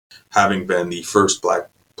having been the first Black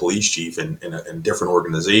police chief in different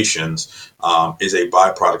organizations, is a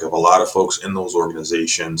byproduct of a lot of folks in those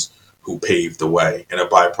organizations who paved the way, and a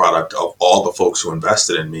byproduct of all the folks who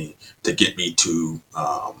invested in me to get me to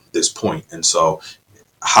this point. And so,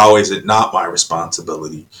 how is it not my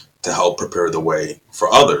responsibility to help prepare the way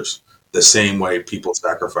for others? The same way people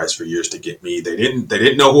sacrificed for years to get me. They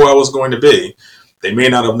didn't know who I was going to be. They may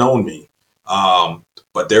not have known me,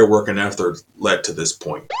 but their work and effort led to this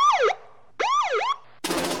point.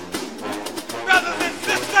 Brothers and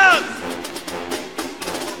sisters,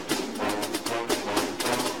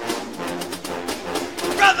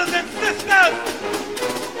 brothers and sisters,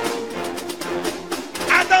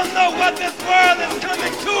 I don't know what this world is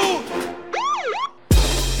coming to.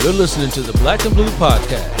 You're listening to the Black and Blue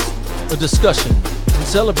Podcast, a discussion and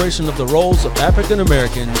celebration of the roles of African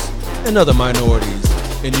Americans and other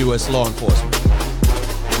minorities in U.S. law enforcement.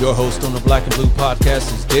 Your host on the Black and Blue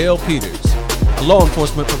Podcast is Dale Peters, a law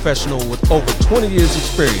enforcement professional with over 20 years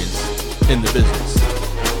experience in the business.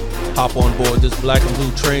 Hop on board this Black and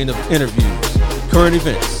Blue train of interviews, current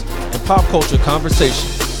events, and pop culture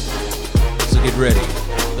conversations. So get ready.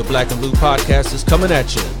 The Black and Blue Podcast is coming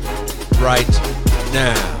at you right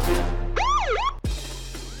now.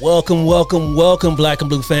 Welcome, Black and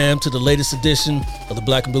Blue fam, to the latest edition of the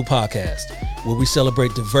Black and Blue Podcast, where we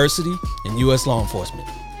celebrate diversity in U.S. law enforcement.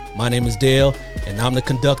 My name is Dale, and I'm the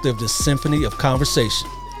conductor of this symphony of conversation.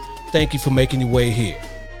 Thank you for making your way here.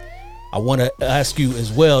 I want to ask you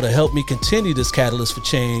as well to help me continue this catalyst for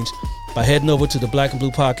change by heading over to the Black and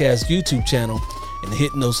Blue Podcast YouTube channel and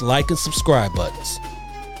hitting those like and subscribe buttons.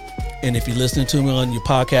 And if you're listening to me on your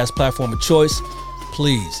podcast platform of choice,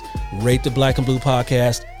 please rate the Black and Blue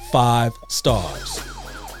Podcast 5 stars.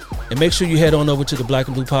 And make sure you head on over to the Black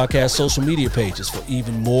and Blue Podcast social media pages for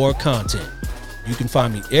even more content. You can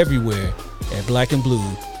find me everywhere at Black and Blue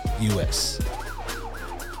US.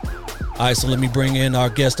 All right, so let me bring in our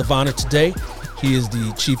guest of honor today. He is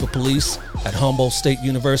the Chief of Police at Humboldt State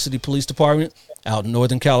University Police Department out in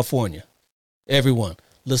Northern California. Everyone,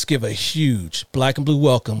 let's give a huge Black and Blue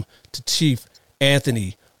welcome to Chief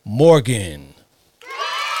Anthony Morgan.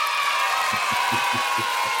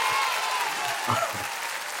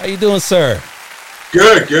 How you doing, sir?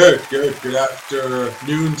 Good. Good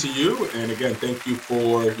afternoon to you. And again, thank you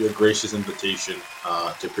for your gracious invitation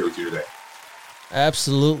to appear with you today.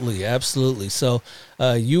 Absolutely. So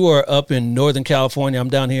you are up in Northern California. I'm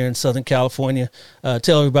down here in Southern California.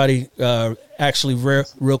 Tell everybody actually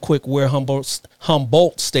real quick where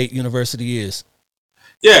Humboldt State University is.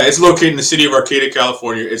 Yeah, it's located in the city of Arcata,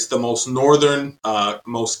 California. It's the most northern,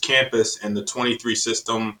 most campus in the 23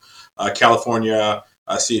 system, California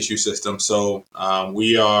CSU system. So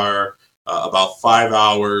we are about 5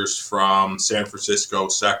 hours from San Francisco,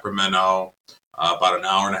 Sacramento, about an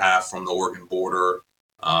hour and a half from the Oregon border.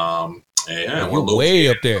 And we're way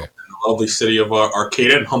up there. In the lovely city of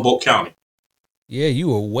Arcata in Humboldt County. Yeah, you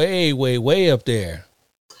were way up there.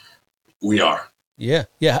 We are. Yeah.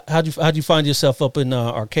 How'd you find yourself up in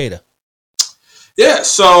Arcata? Yeah,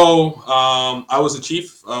 so I was the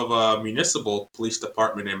chief of a municipal police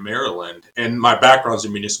department in Maryland, and my background is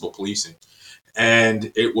in municipal policing.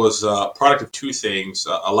 And it was a product of two things: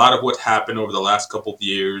 a lot of what happened over the last couple of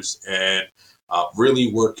years, and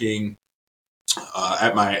really working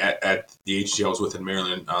at the agency I was with in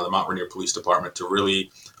Maryland, the Mount Rainier Police Department, to really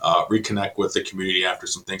reconnect with the community after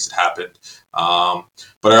some things had happened.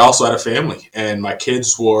 But I also had a family, and my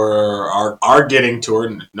kids are getting to,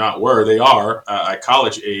 or not were, they are at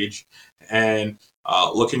college age, and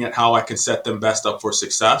looking at how I can set them best up for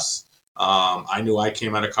success. I knew I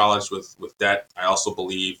came out of college with that. I also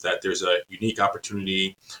believe that there's a unique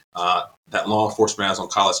opportunity that law enforcement has on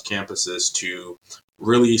college campuses to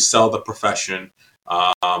really sell the profession,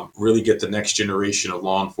 really get the next generation of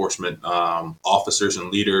law enforcement officers and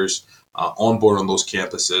leaders on board on those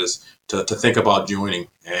campuses to think about joining.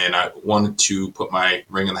 And I wanted to put my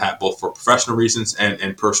ring in the hat, both for professional reasons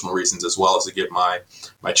and personal reasons, as well as to give my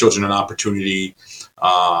children an opportunity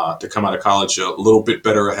to come out of college a little bit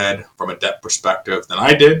better ahead from a depth perspective than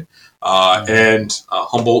I did. And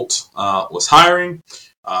Humboldt was hiring.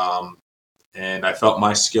 And I felt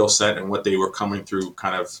my skill set and what they were coming through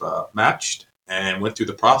kind of matched, and went through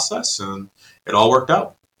the process, and it all worked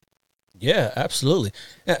out. Yeah, absolutely.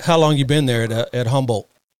 How long you been there at Humboldt?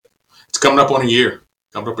 It's coming up on a year.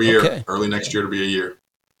 Okay. Early next year to be a year.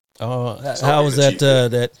 How was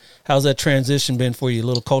that? How's that transition been for you? A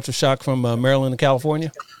little culture shock from Maryland to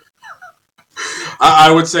California?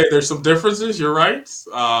 I would say there's some differences. You're right.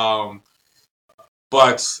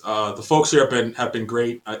 but the folks here have been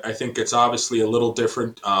great. I think it's obviously a little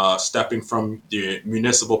different stepping from the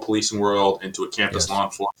municipal policing world into a campus Yes. law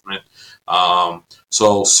enforcement.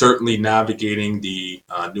 So certainly navigating the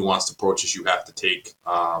nuanced approaches you have to take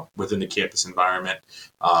within the campus environment,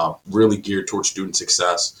 really geared towards student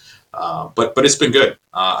success. But it's been good.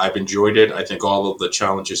 I've enjoyed it. I think all of the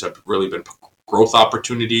challenges have really been growth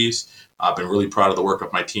opportunities. I've been really proud of the work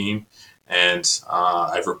of my team. And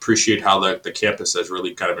I've appreciated how the campus has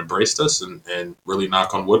really kind of embraced us and really,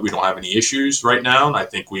 knock on wood, we don't have any issues right now. And I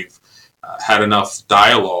think we've had enough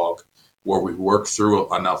dialogue where we've worked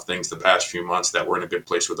through enough things the past few months that we're in a good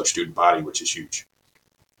place with our student body, which is huge.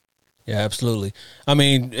 Yeah, absolutely. I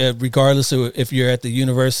mean, regardless of if you're at the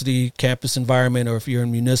university campus environment or if you're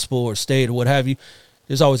in municipal or state or what have you,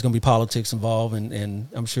 there's always going to be politics involved, and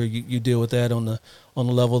I'm sure you deal with that on the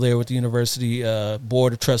level there with the university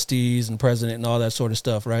board of trustees and president and all that sort of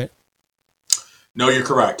stuff, right? No, you're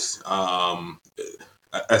correct.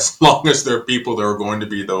 As long as there are people, there are going to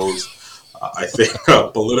be those, I think,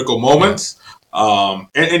 political moments,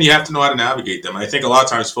 and you have to know how to navigate them. And I think a lot of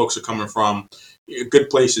times folks are coming from good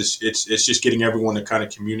places. It's just getting everyone to kind of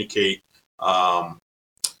communicate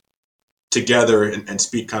together and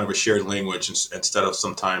speak kind of a shared language instead of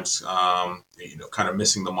sometimes kind of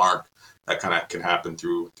missing the mark. That kind of can happen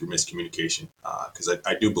through miscommunication, because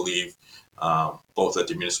I do believe both at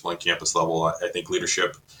the municipal and campus level, I think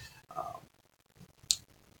leadership,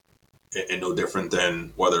 and no different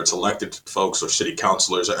than whether it's elected folks or city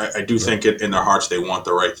councilors, I do think in their hearts they want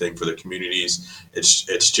the right thing for their communities.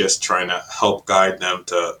 It's just trying to help guide them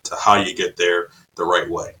to how you get there the right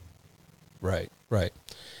way. Right, right.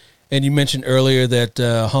 And you mentioned earlier that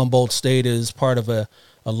Humboldt State is part of a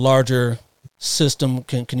larger system.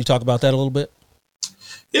 Can you talk about that a little bit?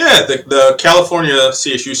 Yeah, the California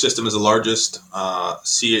CSU system is the largest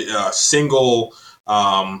single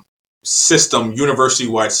system,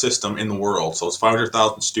 university-wide system in the world. So it's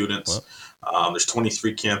 500,000 students. Wow. There's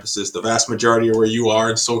 23 campuses. The vast majority are where you are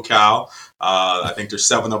in SoCal. I think there's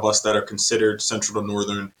 7 of us that are considered Central to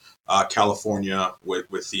Northern California,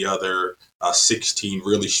 with the other 16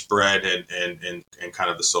 really spread and kind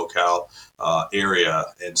of the SoCal area.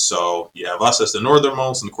 And so you have us as the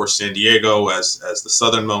northernmost, and of course San Diego as the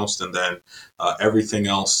southernmost, and then everything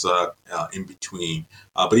else in between.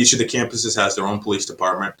 But each of the campuses has their own police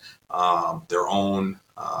department, their own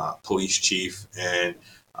police chief, and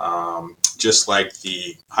just like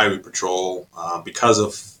the highway patrol, because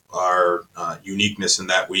of our uniqueness in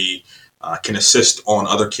that we can assist on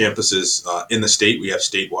other campuses in the state. We have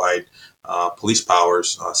statewide police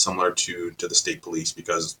powers similar to the state police,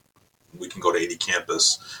 because we can go to any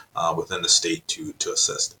campus within the state to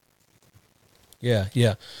assist. Yeah,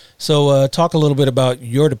 yeah. So talk a little bit about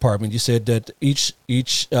your department. You said that each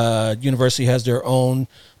university has their own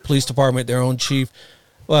police department, their own chief.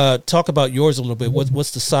 Talk about yours a little bit.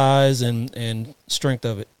 What's the size and strength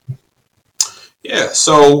of it? Yeah,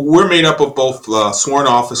 so we're made up of both sworn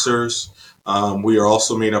officers. We are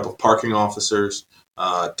also made up of parking officers,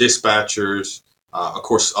 dispatchers, of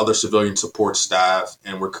course, other civilian support staff,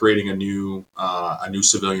 and we're creating a new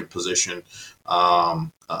civilian position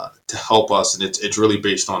to help us. And it's really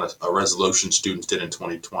based on a resolution students did in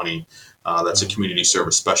 2020. That's a community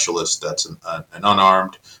service specialist. That's an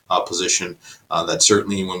unarmed position. That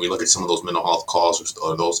certainly, when we look at some of those mental health calls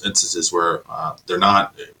or those instances where they're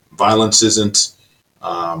not, violence isn't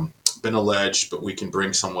been alleged, but we can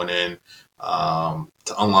bring someone in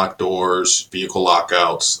to unlock doors, vehicle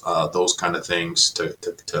lockouts, those kind of things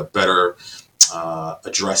to better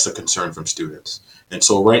address a concern from students. And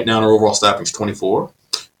so right now our overall staffing is 24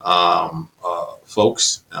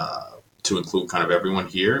 folks, to include kind of everyone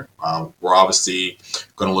here. We're obviously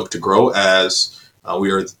going to look to grow as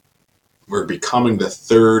we're becoming the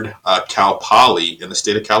third Cal Poly in the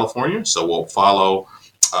state of California. So we'll follow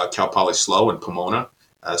Cal Poly SLO and Pomona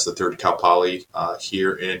as the third Cal Poly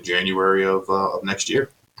here in January of next year.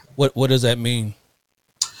 What does that mean?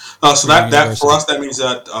 So that for us, that means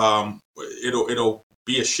that it'll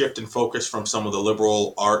be a shift in focus from some of the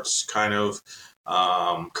liberal arts kind of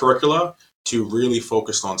curricula to really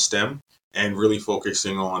focused on STEM and really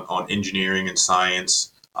focusing on engineering and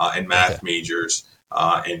science and math majors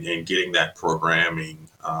and getting that programming,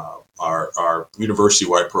 our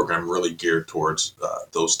university-wide program really geared towards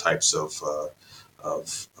those types of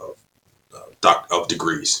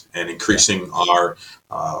degrees, and increasing our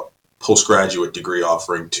postgraduate degree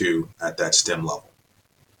offering too at that STEM level.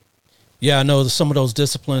 Yeah, I know some of those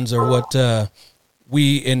disciplines are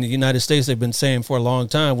we in the United States, they've been saying for a long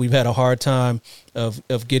time, we've had a hard time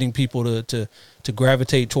of getting people to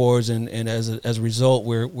gravitate towards, and as a result,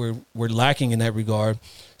 we're lacking in that regard.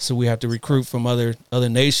 So we have to recruit from other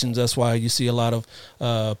nations. That's why you see a lot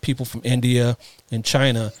of people from India and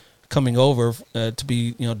China coming over to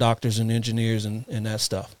be, doctors and engineers and that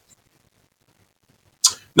stuff.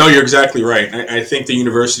 No, you're exactly right. I think the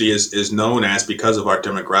university is known as, because of our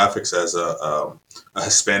demographics, as a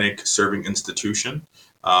Hispanic serving institution.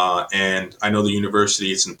 And I know the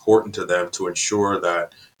university, it's important to them to ensure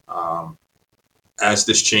that as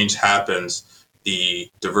this change happens, the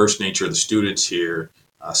diverse nature of the students here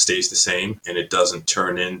stays the same, and it doesn't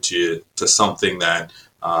turn into something that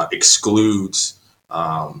excludes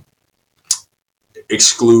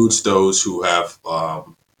those who have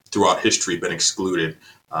throughout history been excluded.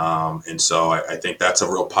 And so I think that's a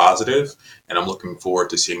real positive, and I'm looking forward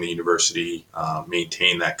to seeing the university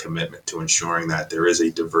maintain that commitment to ensuring that there is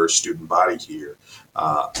a diverse student body here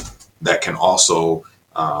that can also,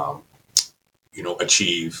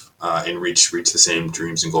 achieve and reach the same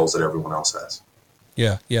dreams and goals that everyone else has.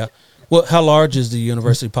 Yeah, yeah. Well, how large is the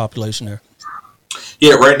university population there?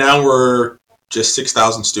 Yeah, right now we're just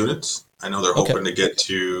 6,000 students. I know they're Okay. hoping to get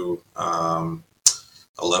to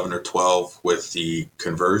 11 or 12 with the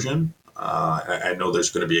conversion. I know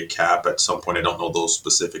there's going to be a cap at some point. I don't know those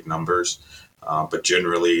specific numbers. But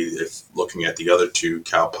generally, if looking at the other two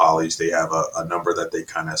Cal Polys, they have a number that they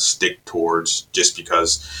kind of stick towards, just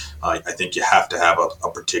because I think you have to have a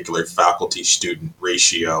particular faculty-student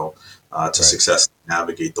ratio to Right. successfully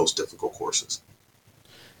navigate those difficult courses.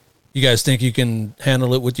 You guys think you can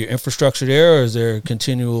handle it with your infrastructure there, or is there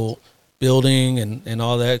continual building and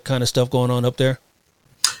all that kind of stuff going on up there?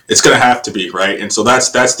 It's going to have to be, right? And so that's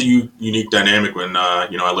the unique dynamic when I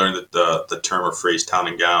learned that the term or phrase "town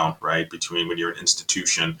and gown," right, between when you're an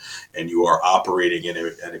institution and you are operating in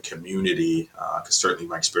a community. Because certainly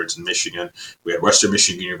my experience in Michigan, we had Western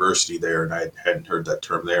Michigan University there, and I hadn't heard that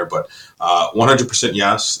term there. But 100%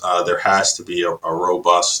 yes, there has to be a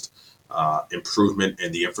robust improvement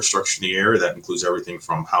in the infrastructure in the area. That includes everything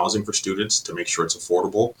from housing for students to make sure it's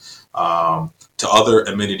affordable, to other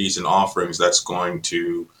amenities and offerings that's going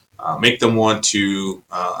to make them want to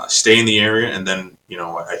stay in the area, and then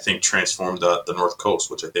I think transform the North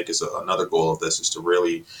Coast, which I think is another goal of this, is to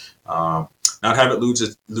really not have it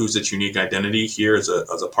lose its unique identity here as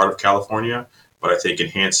a part of California, but I think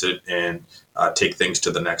enhance it and take things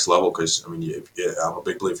to the next level. Because I'm a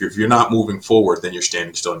big believer, if you're not moving forward, then you're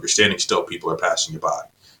standing still. If you're standing still, people are passing you by.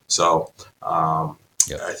 So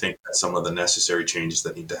I think that's some of the necessary changes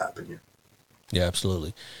that need to happen here. Yeah,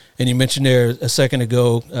 absolutely. And you mentioned there a second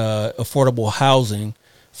ago affordable housing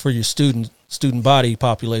for your student body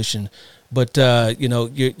population. But,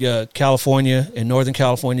 your California and Northern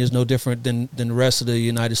California is no different than the rest of the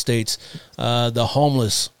United States. The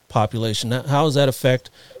homeless population, how does that affect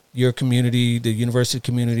your community, the university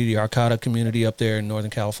community, the Arcata community up there in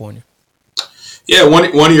Northern California? Yeah, one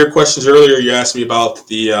of your questions earlier, you asked me about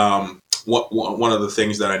the one of the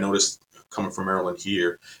things that I noticed coming from Maryland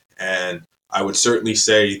here, and I would certainly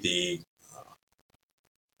say the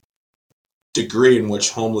degree in which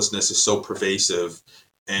homelessness is so pervasive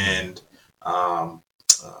and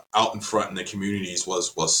out in front in the communities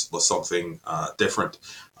was something different.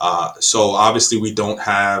 So obviously we don't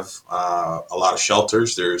have a lot of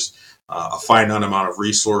shelters. There's a finite amount of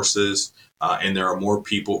resources, and there are more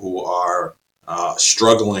people who are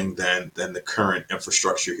struggling than the current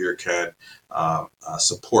infrastructure here can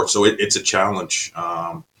support. So it's a challenge.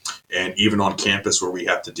 And even on campus, where we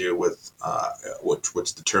have to deal with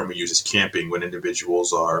which the term we use is camping, when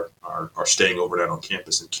individuals are staying overnight on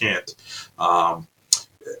campus and can't.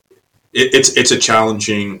 It's a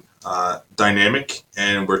challenging dynamic,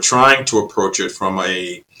 and we're trying to approach it from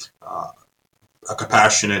a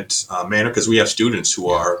compassionate manner, because we have students who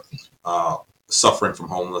are suffering from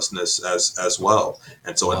homelessness as well,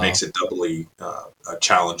 and so it makes it doubly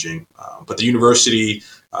challenging. But the university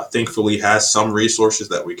thankfully has some resources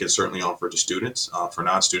that we can certainly offer to students. For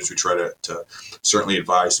non-students, we try to certainly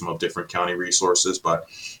advise them of different county resources, but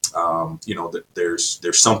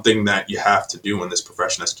there's something that you have to do in this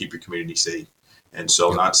profession, that's keep your community safe. And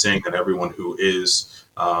so not saying that everyone who is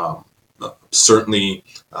certainly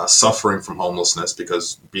suffering from homelessness,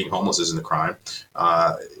 because being homeless isn't a crime,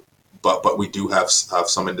 but we do have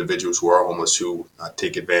some individuals who are homeless who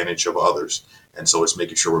take advantage of others. And so it's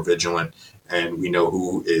making sure we're vigilant and we know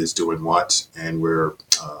who is doing what, and we're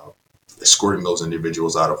escorting those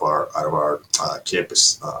individuals out of our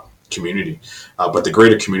campus community. But the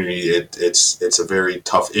greater community, it's a very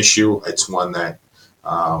tough issue. It's one that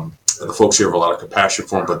the folks here have a lot of compassion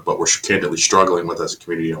for them, but we're candidly struggling with as a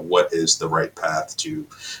community. What is the right path to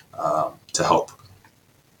help?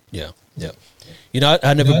 Yeah, yeah.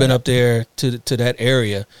 I never been up there to that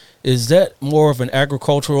area. Is that more of an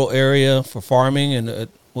agricultural area for farming, and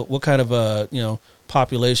what kind of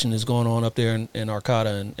population is going on up there in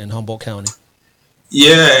Arcata and Humboldt County?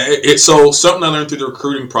 Yeah, so something I learned through the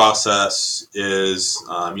recruiting process is,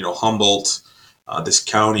 Humboldt, this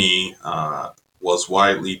county was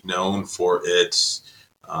widely known for its,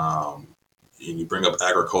 and you bring up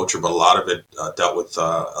agriculture, but a lot of it dealt with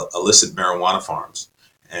illicit marijuana farms.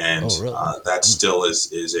 And Oh, really? that still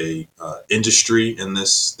is a industry in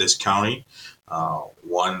this county.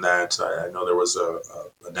 One that I know there was a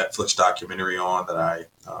Netflix documentary on that I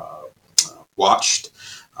watched,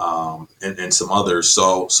 and some others.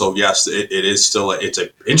 So yes, it is still it's an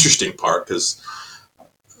interesting part because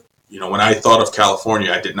when I thought of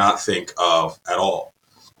California, I did not think of at all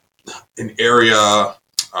an area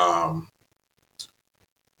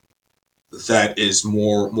that is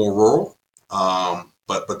more rural.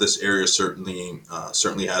 But this area certainly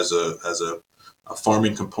has a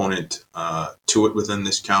farming component to it within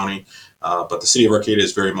this county. But the city of Arcata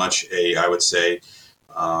is very much I would say,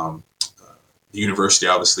 the university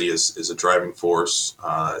obviously is a driving force.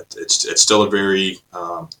 It's still a very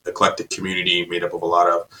eclectic community made up of a lot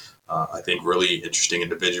of, I think, really interesting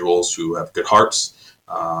individuals who have good hearts.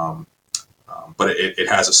 But it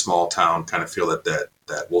has a small town kind of feel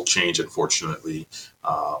that will change, unfortunately,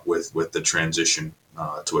 with the transition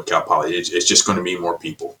to a Cal Poly. It's just going to be more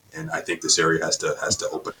people, and I think this area has to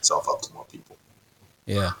open itself up to more people.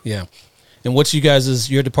 Yeah, yeah. And what's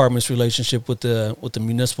your department's relationship with the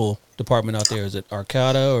municipal department out there? Is it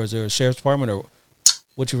Arcata, or is there a sheriff's department, or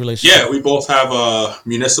what's your relationship? Yeah, we both have a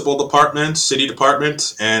municipal department, city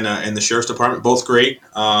department, and the sheriff's department. Both great,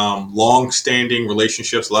 long-standing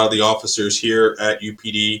relationships. A lot of the officers here at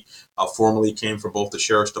UPD formerly came from both the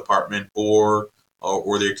sheriff's department or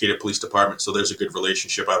the Arcata Police Department. So there's a good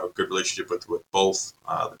relationship. I have a good relationship with both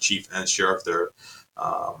the chief and sheriff. They're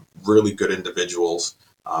really good individuals.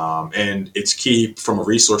 And it's key from a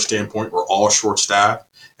resource standpoint. We're all short-staffed,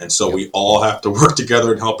 and so we all have to work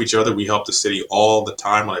together and help each other. We help the city all the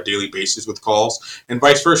time on a daily basis with calls, and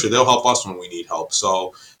vice versa. They'll help us when we need help.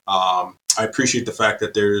 So I appreciate the fact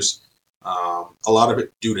that there's a lot of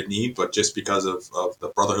it due to need, but just because of the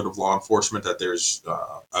brotherhood of law enforcement, that there's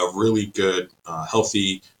a really good,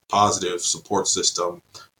 healthy, positive support system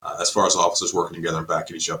as far as officers working together and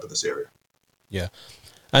backing each up in this area. Yeah,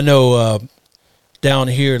 I know. Down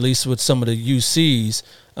here, at least with some of the UCs,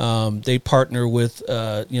 they partner with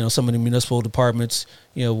some of the municipal departments,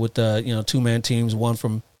 with 2-man teams, one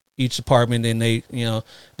from each department, and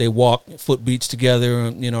they walk foot beats together,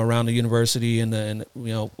 around the university and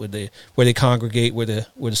where they congregate, where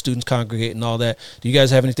the students congregate and all that. Do you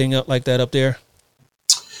guys have anything like that up there?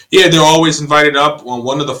 Yeah, they're always invited up. Well,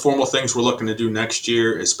 one of the formal things we're looking to do next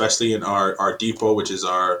year, especially in our depot, which is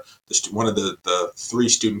one of the two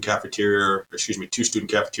student cafeteria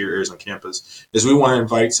areas on campus, is we want to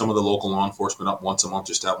invite some of the local law enforcement up once a month,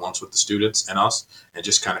 just to have lunch with the students and us, and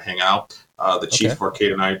just kind of hang out. The chief of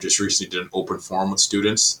Arcata and I just recently did an open forum with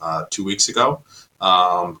students 2 weeks ago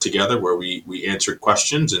together, where we answered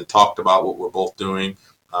questions and talked about what we're both doing.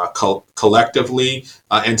 Collectively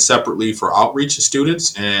and separately for outreach to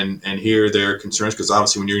students and hear their concerns, because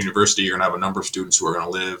obviously when you're in university, you're going to have a number of students who are going to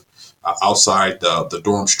live outside the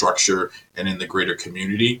dorm structure and in the greater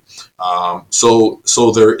community. So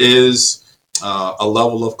there is a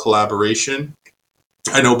level of collaboration.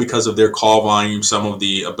 I know because of their call volume, some of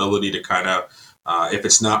the ability to kind of, if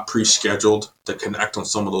it's not pre-scheduled, to connect on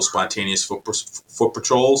some of those spontaneous foot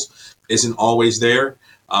patrols isn't always there.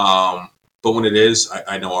 But when it is,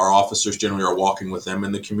 I know our officers generally are walking with them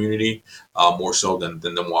in the community more so than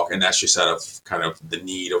them walking. And that's just out of kind of the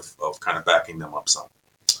need of kind of backing them up some.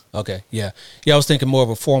 Okay, yeah. I was thinking more of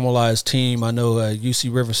a formalized team. I know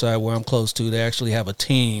UC Riverside, where I'm close to, they actually have a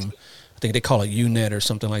team. I think they call it UNET or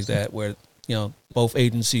something like that, where both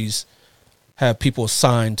agencies have people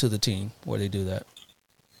assigned to the team where they do that.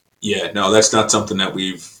 Yeah, no, that's not something that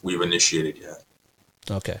we've initiated yet.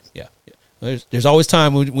 Okay, yeah. There's always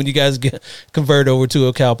time when you guys get converted over to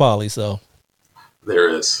a Cal Poly, so there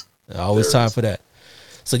is always time for that.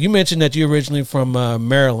 So you mentioned that you're originally from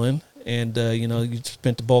Maryland, and you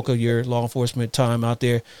spent the bulk of your law enforcement time out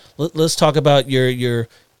there. Let's talk about your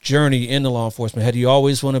journey into law enforcement. Had you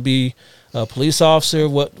always want to be a police officer?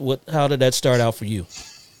 How did that start out for you?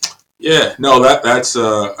 Yeah, no, that's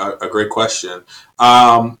a great question.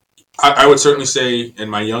 I would certainly say in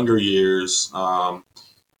my younger years,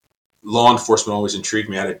 law enforcement always intrigued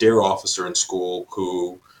me. I had a DARE officer in school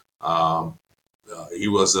who Um, he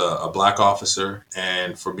was a black officer,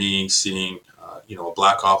 and for me, seeing a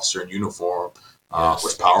black officer in uniform was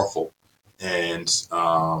Yes. powerful. And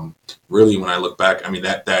really, when I look back, I mean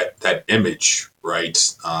that image, right,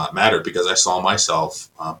 mattered because I saw myself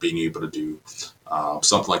being able to do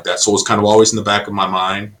something like that. So it was kind of always in the back of my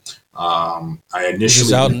mind. I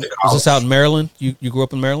initially went to Was this out college. in Maryland? You grew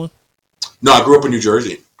up in Maryland? No, I grew up in New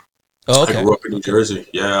Jersey. Oh, I okay. grew up in New Okay. Jersey.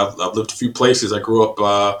 Yeah, I've lived a few places. I grew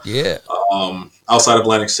up Yeah. outside of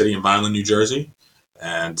Atlantic City in Vineland, New Jersey,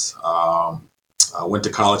 and I went to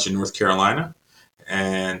college in North Carolina.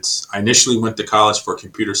 And I initially went to college for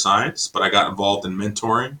computer science, but I got involved in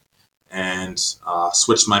mentoring and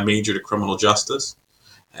switched my major to criminal justice.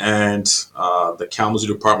 And the Kalamazoo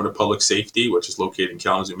Department of Public Safety, which is located in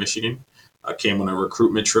Kalamazoo, Michigan, came on a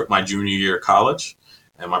recruitment trip my junior year of college.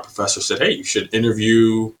 And my professor said, "Hey, you should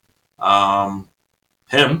interview um,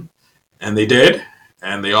 him." And they did.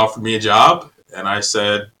 And they offered me a job. And I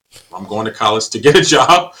said, "I'm going to college to get a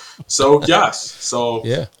job." So, yes. So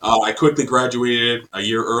Yeah. I quickly graduated a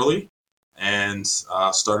year early and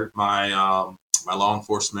started my law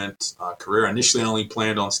enforcement career. Initially, I only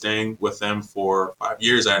planned on staying with them for 5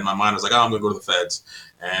 years. I had in my mind, I was like, "Oh, I'm going to go to the feds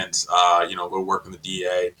and, go work in the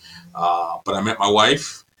DA." But I met my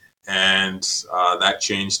wife, and that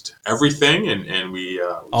changed everything. And we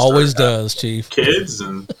started Always does, Chief. kids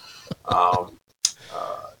and um,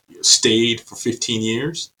 stayed for 15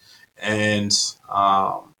 years. And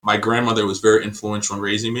my grandmother was very influential in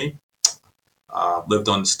raising me. Lived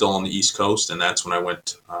still on the East Coast, and that's when I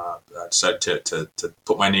went. Decided to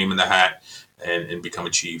put my name in the hat and become a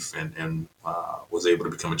chief, and was able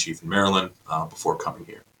to become a chief in Maryland before coming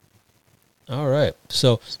here. All right.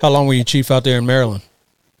 So, how long were you chief out there in Maryland?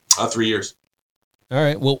 3 years. All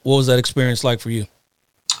right. What was that experience like for you?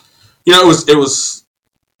 It was.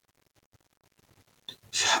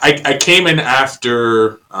 I came in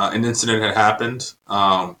after an incident had happened.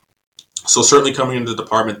 So certainly coming into the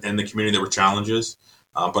department and the community, there were challenges.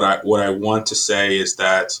 But what I want to say is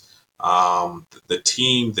that the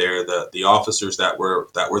team there, the officers that were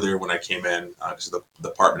there when I came in, because the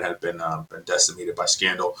department had been decimated by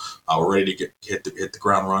scandal, were ready to hit the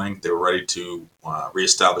ground running. They were ready to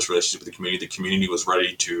reestablish relationships with the community. The community was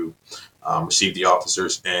ready to receive the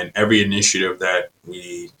officers, and every initiative that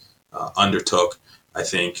we undertook, I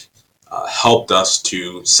think, helped us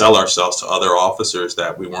to sell ourselves to other officers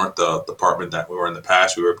that we weren't the department that we were in the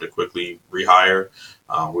past. We were able to quickly rehire.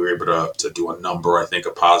 We were able to do a number, I think,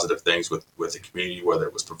 of positive things with the community, whether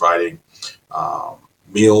it was providing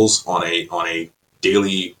meals on a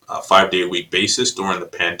daily, 5 day a week basis during the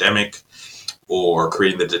pandemic, or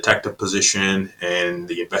creating the detective position and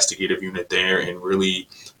the investigative unit there, and really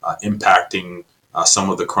impacting some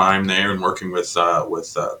of the crime there, and working with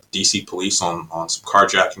DC police on some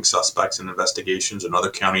carjacking suspects and investigations, and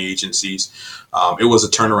other county agencies. It was a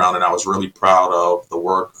turnaround, and I was really proud of the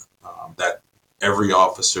work that every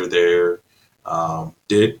officer there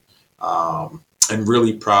did, and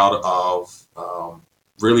really proud of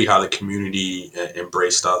really how the community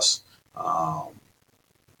embraced us.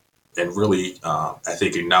 And really, I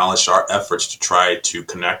think, acknowledged our efforts to try to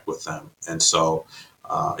connect with them. And so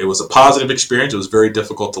it was a positive experience. It was very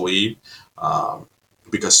difficult to leave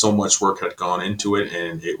because so much work had gone into it,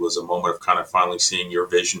 and it was a moment of kind of finally seeing your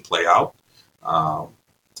vision play out. Um,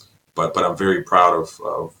 but I'm very proud of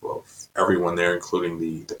everyone there, including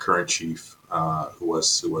the current chief, who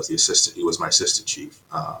was the assistant. He was my assistant chief.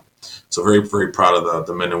 So very, very proud of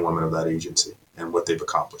the men and women of that agency and what they've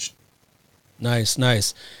accomplished. Nice,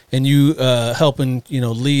 nice. And you helping,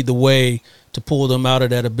 lead the way to pull them out of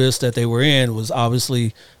that abyss that they were in was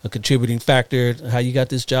obviously a contributing factor to how you got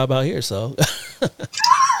this job out here. So,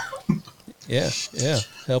 yeah,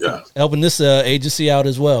 helping this agency out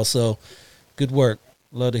as well. So, good work.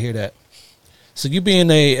 Love to hear that. So, you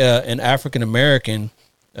being an African American,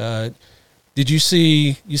 did you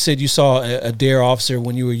see? You said you saw a DARE officer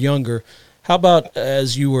when you were younger. How about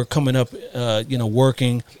as you were coming up,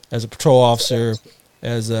 working as a patrol officer,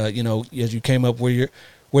 as as you came up,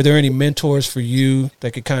 were there any mentors for you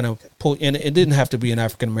that could kind of pull? And it didn't have to be an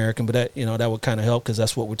African American, but that would kind of help because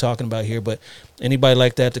that's what we're talking about here. But anybody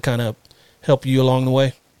like that to kind of help you along the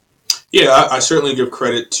way? Yeah, I certainly give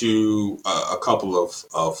credit to a couple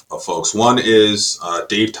of folks. One is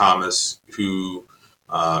Dave Thomas, who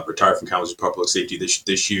retired from Kalamazoo Public Safety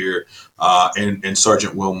this year, and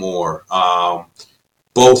Sergeant Will Moore.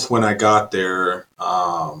 Both, when I got there,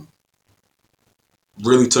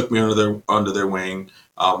 really took me under their wing.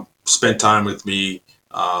 Spent time with me.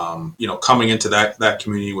 Coming into that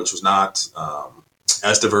community, which was not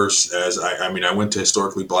as diverse as I mean, I went to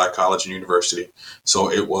historically black college and university,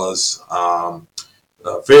 so it was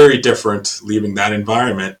very different leaving that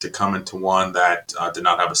environment to come into one that did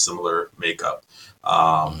not have a similar makeup.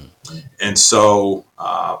 Um, and so,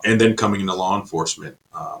 and then coming into law enforcement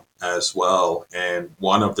as well. And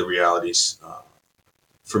one of the realities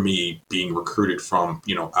for me being recruited from,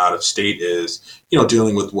 out of state is,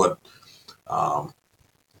 dealing with what, um,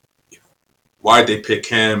 why'd they pick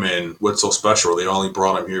him and what's so special? They only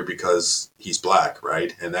brought him here because he's black,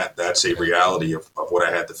 right? And that's a reality of what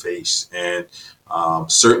I had to face. And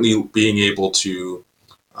certainly being able to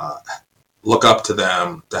uh, look up to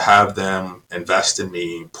them, to have them invest in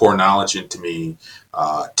me, pour knowledge into me,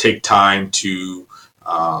 take time to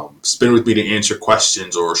spend with me to answer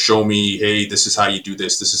questions or show me, hey, this is how you do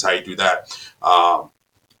this is how you do that,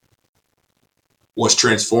 was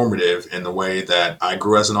transformative in the way that I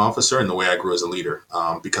grew as an officer and the way I grew as a leader.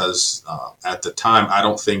 Because at the time, I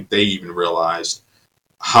don't think they even realized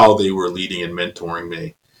how they were leading and mentoring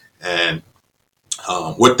me and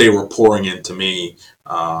what they were pouring into me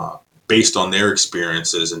based on their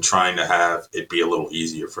experiences and trying to have it be a little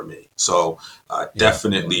easier for me. So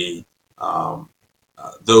definitely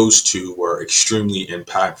those two were extremely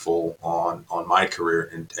impactful on my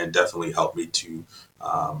career and definitely helped me to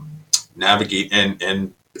navigate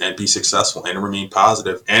and be successful and remain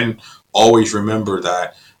positive and always remember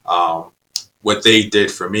that what they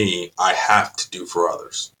did for me, I have to do for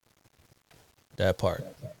others. That part.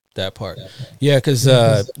 That part. Yeah, because,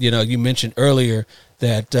 you mentioned earlier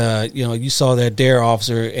that, you saw that DARE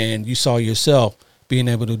officer and you saw yourself being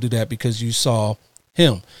able to do that because you saw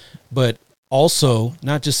him. But also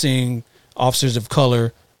not just seeing officers of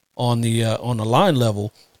color on the line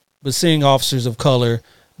level, but seeing officers of color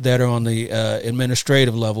that are on the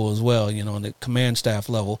administrative level as well, on the command staff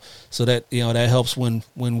level. So that, that helps when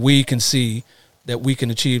we can see that we can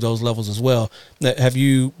achieve those levels as well. Have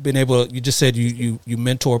you been able to, you just said you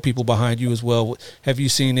mentor people behind you as well. Have you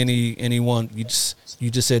seen anyone, you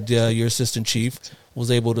just said your assistant chief was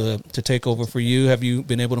able to take over for you. Have you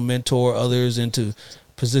been able to mentor others into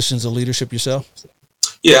positions of leadership yourself?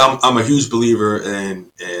 Yeah, I'm a huge believer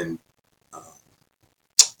in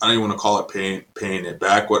I don't even want to call it paying it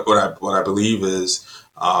back. What I believe is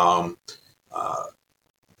um, uh,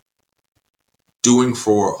 doing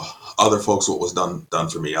for other folks what was done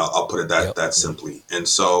for me. I'll put it that simply. And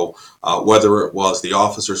so whether it was the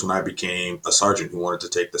officers when I became a sergeant who wanted to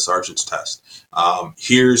take the sergeant's test,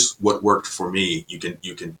 here's what worked for me. You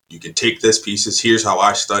can take this pieces. Here's how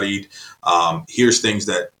I studied. Here's things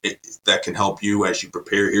that can help you as you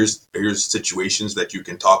prepare. Here's situations that you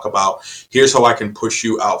can talk about. Here's how I can push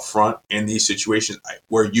you out front in these situations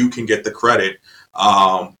where you can get the credit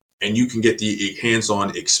and you can get the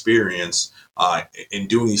hands-on experience in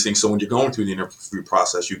doing these things. So when you're going through the interview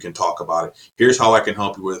process, you can talk about it. Here's how I can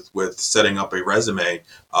help you with setting up a resume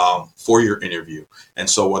for your interview. And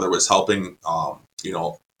so whether it was helping,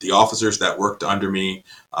 the officers that worked under me,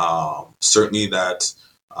 certainly that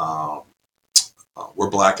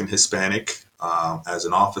were Black and Hispanic as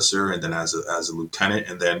an officer, and then as a lieutenant,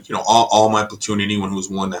 and then all my platoon, anyone who was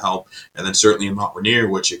willing to help, and then certainly in Mount Rainier,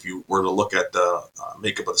 which if you were to look at the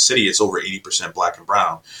makeup of the city, it's over 80% Black and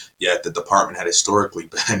brown. Yet the department had historically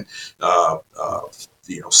been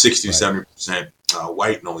 60 to 70%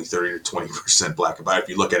 white and only 30 to 20% Black and brown. If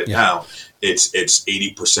you look at it now, it's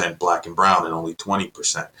 80% Black and brown and only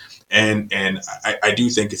 20%. And I do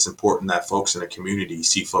think it's important that folks in the community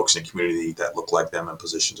see folks in the community that look like them in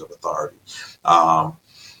positions of authority.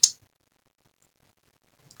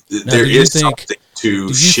 There is something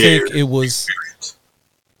to share.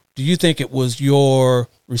 Do you think it was your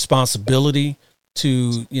responsibility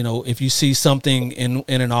to, if you see something in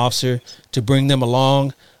an officer, to bring them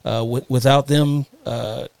along without them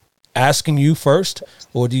asking you first?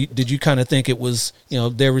 Or did you kind of think it was,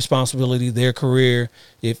 their responsibility, their career?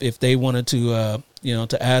 If they wanted to,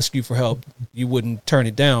 to ask you for help, you wouldn't turn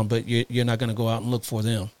it down, but you're not going to go out and look for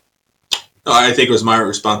them? No, I think it was my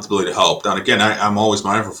responsibility to help. Now, again, I'm always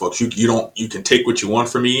mindful, folks. You can take what you want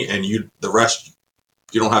from me, and the rest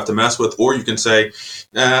you don't have to mess with, or you can say,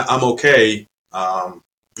 nah, I'm okay.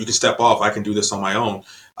 You can step off. I can do this on my own.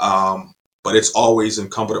 But it's always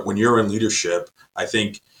incumbent when you're in leadership. I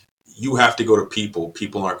think you have to go to people.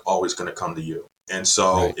 People aren't always going to come to you. And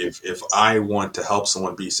so right. if I want to help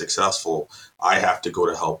someone be successful, I have to go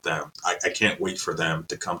to help them. I can't wait for them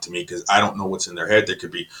to come to me because I don't know what's in their head. There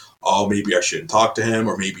could be, oh, maybe I shouldn't talk to him,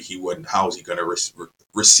 or maybe he wouldn't. How is he going to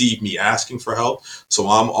receive me asking for help? So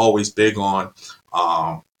I'm always big on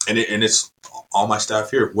it's all my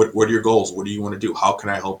staff here. What are your goals? What do you want to do? How can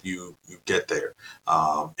I help you get there?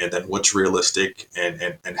 And then what's realistic,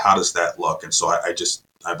 and how does that look? And so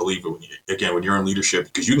I believe again, when you're in leadership,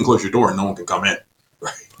 because you can close your door and no one can come in,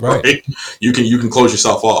 right? Right. Right. You can close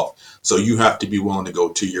yourself off. So you have to be willing to go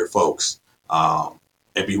to your folks,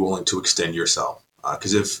 and be willing to extend yourself.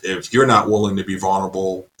 Because if you're not willing to be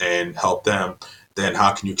vulnerable and help them, then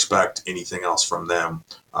how can you expect anything else from them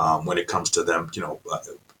when it comes to them,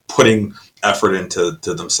 putting effort into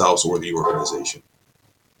themselves or the organization?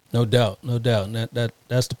 No doubt, no doubt. And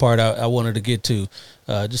that's the part I wanted to get to,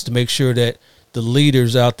 just to make sure that the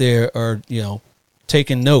leaders out there are,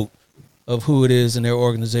 taking note of who it is in their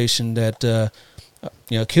organization that,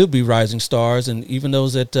 could be rising stars, and even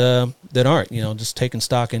those that aren't, just taking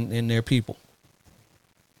stock in their people.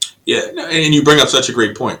 Yeah, and you bring up such a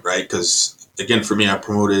great point, right? Because again, for me, I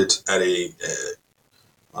promoted at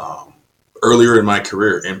earlier in my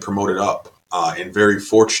career and promoted up, and very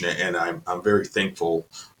fortunate, and I'm very thankful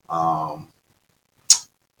um,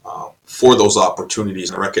 for those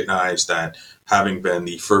opportunities. I recognize that having been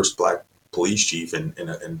the first Black police chief in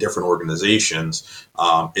different organizations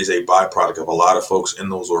is a byproduct of a lot of folks in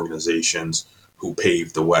those organizations who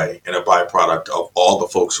paved the way, and a byproduct of all the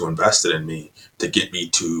folks who invested in me to get me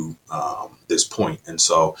to this point. And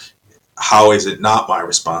so, how is it not my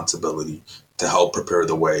responsibility to help prepare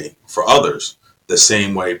the way for others? The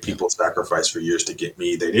same way people sacrificed for years to get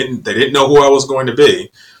me. They didn't know who I was going to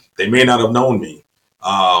be. They may not have known me,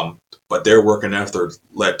 but their work and effort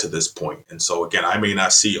led to this point. And so again, I may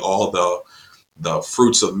not see all the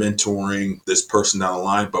fruits of mentoring this person down the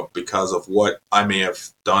line, but because of what I may have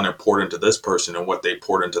done and poured into this person and what they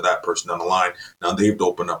poured into that person down the line, now they've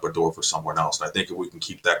opened up a door for someone else. And I think if we can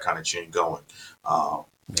keep that kind of chain going,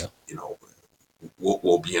 Yeah,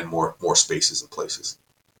 we'll be in more spaces and places.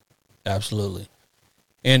 absolutely.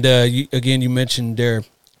 And you mentioned there are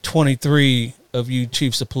 23 of you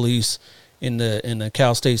chiefs of police in the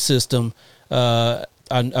Cal State system.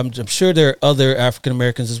 I'm sure there are other African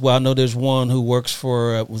Americans as well. I know there's one who works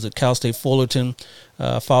for was it Cal State Fullerton.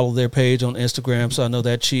 Follow their page on Instagram, so I know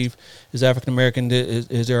that chief is African American.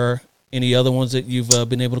 Is there any other ones that you've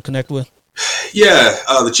been able to connect with? Yeah,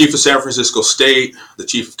 the chief of San Francisco State, the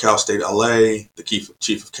chief of Cal State LA, the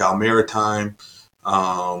chief of Cal Maritime,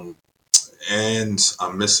 and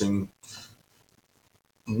I'm missing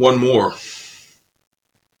one more.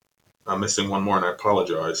 And I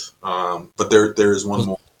apologize. But there is one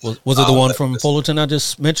more. Was it the one from Fullerton I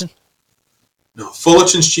just mentioned? No,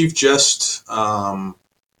 Fullerton's chief just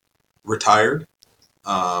retired,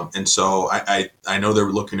 and so I know they're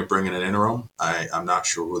looking to bring in an interim. I'm not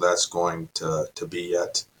sure who that's going to be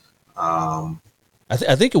yet. I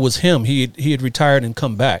think it was him. He had retired and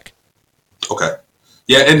come back. Okay.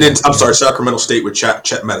 Yeah, and then I'm sorry, Sacramento State with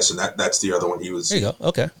Chet Medicine. That's the other one. He was There you go.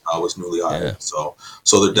 Okay. Was newly hired. Yeah. So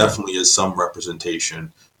there definitely is some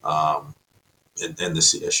representation in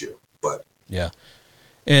this issue. But yeah,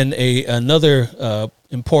 and another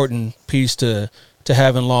important piece to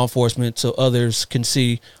have in law enforcement so others can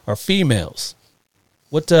see are females.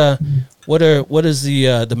 What is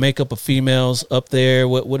the makeup of females up there?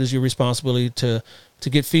 What is your responsibility to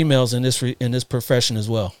get females in this profession as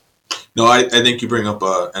well? No, I think you bring up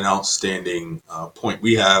an outstanding point.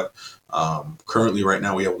 We have currently right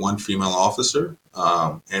now we have one female officer,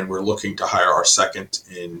 and we're looking to hire our second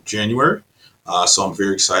in January. So I'm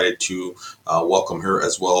very excited to welcome her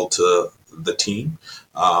as well to the team.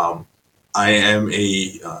 I am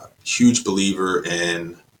a huge believer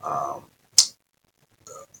in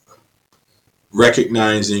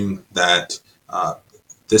recognizing that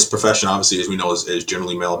this profession, obviously, as we know, is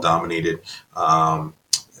generally male dominated.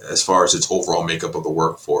 As far as its overall makeup of the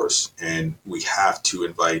workforce. And we have to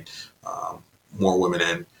invite more women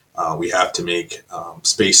in. We have to make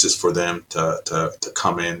spaces for them to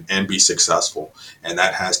come in and be successful. And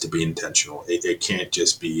that has to be intentional. It can't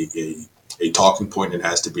just be a talking point. It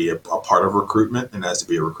has to be a part of recruitment, and it has to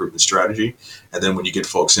be a recruitment strategy. And then when you get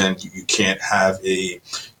folks in, you can't have a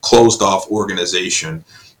closed off organization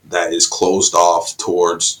that is closed off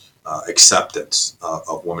towards acceptance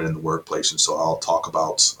of women in the workplace. And so I'll talk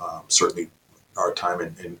about certainly our time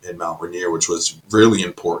in Mount Rainier, which was really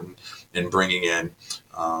important in bringing in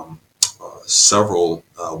several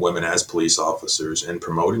women as police officers and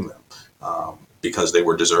promoting them because they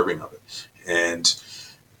were deserving of it. And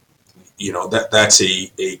that's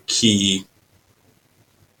a key.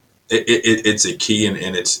 It's a key, and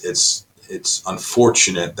it's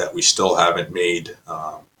unfortunate that we still haven't made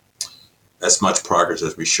as much progress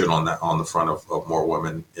as we should on the front of more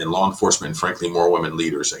women in law enforcement, and frankly, more women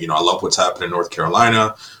leaders. I love what's happened in North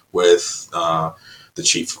Carolina with the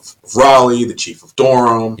chief of Raleigh, the chief of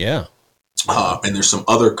Durham. Yeah. And there's some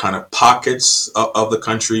other kind of pockets of the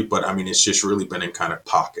country, but I mean, it's just really been in kind of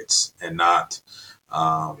pockets and not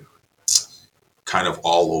kind of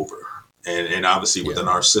all over. And obviously within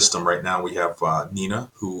our system right now, we have Nina,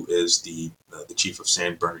 who is the chief of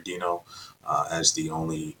San Bernardino, as the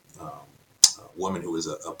only woman who is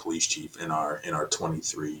a police chief in our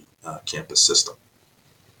 23 campus system.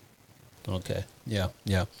 Okay. Yeah.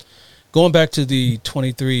 Yeah. Going back to the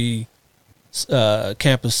 23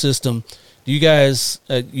 campus system, do you guys,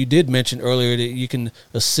 you did mention earlier that you can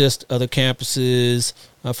assist other campuses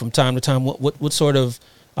from time to time. What sort of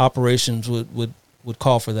operations would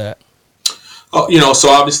call for that? Oh, so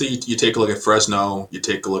obviously you take a look at Fresno, you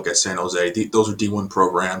take a look at San Jose. Those are D1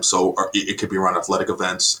 programs, so it could be around athletic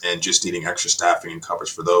events and just needing extra staffing and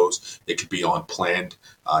coverage for those. It could be on planned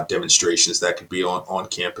demonstrations that could be on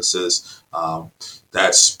campuses.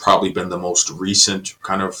 That's probably been the most recent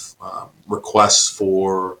kind of requests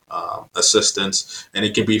for assistance, and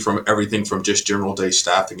it can be from everything from just general day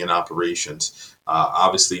staffing and operations.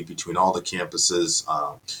 Obviously, between all the campuses,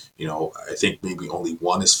 I think maybe only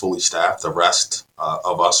one is fully staffed. The rest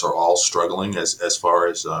of us are all struggling as far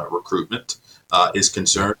as recruitment is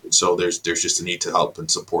concerned. And so there's just a need to help and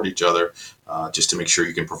support each other just to make sure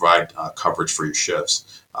you can provide coverage for your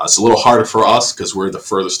shifts. It's a little harder for us because we're the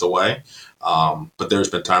furthest away. But there's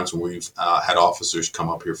been times when we've had officers come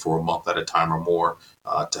up here for a month at a time or more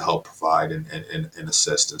to help provide and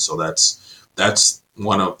assist. And so that's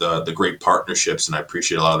one of the great partnerships, and I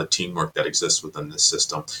appreciate a lot of the teamwork that exists within this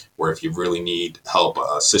system, where if you really need help,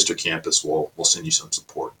 a sister campus will send you some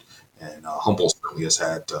support. And Humboldt certainly has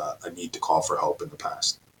had a need to call for help in the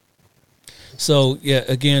past. So, yeah,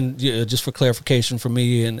 again, just for clarification for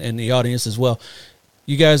me and the audience as well,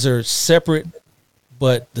 you guys are separate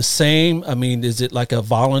but the same? I mean, is it like a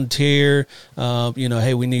volunteer,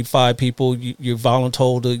 hey, we need 5 people, you're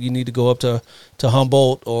voluntold you need to go up to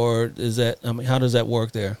Humboldt, or is that, I mean, how does that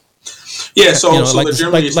work there? Yeah, so like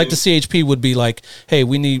the CHP would be like, hey,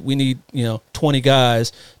 we need 20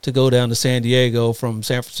 guys to go down to San Diego from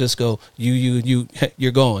San Francisco.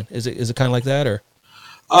 You're going. Is it kind of like that, or?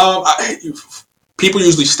 People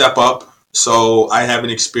usually step up. So I haven't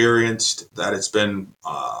experienced that it's been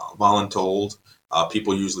voluntold.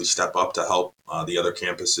 People usually step up to help the other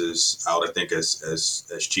campuses out. I think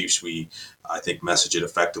as chiefs, I think message it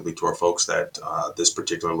effectively to our folks that this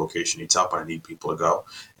particular location needs help. I need people to go,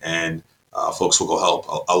 and folks will go help.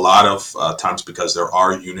 A lot of times, because there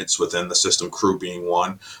are units within the system, crew being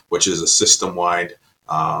one, which is a system-wide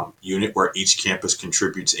unit where each campus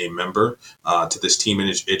contributes a member to this team, and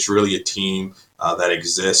it's really a team that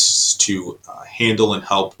exists to handle and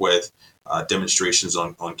help with demonstrations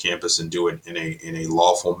on campus and do it in a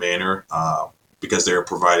lawful manner because they're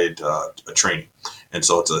provided a training. And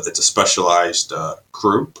so it's a specialized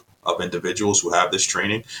group of individuals who have this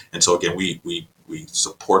training. And so again, we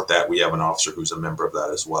support that. We have an officer who's a member of that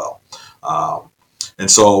as well. And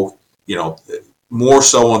so, more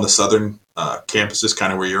so on the southern campuses,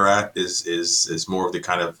 kind of where you're at, is more of the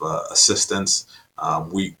kind of assistance.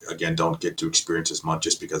 We, again, don't get to experience as much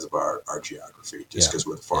just because of our geography, just because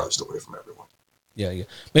we're the farthest away from everyone. Yeah.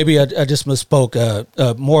 Maybe I just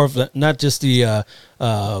misspoke. More of not just the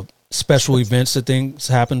special events that things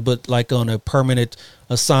happen, but like on a permanent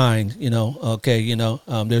assigned,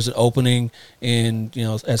 there's an opening in,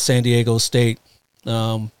 at San Diego State.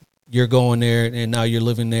 You're going there and now you're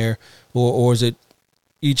living there, or is it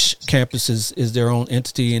each campus is their own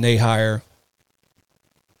entity and they hire?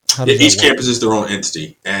 Each campus is their own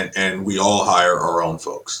entity, and we all hire our own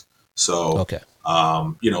folks. So, okay.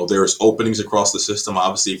 There's openings across the system.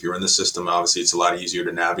 Obviously, if you're in the system, obviously it's a lot easier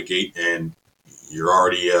to navigate, and you're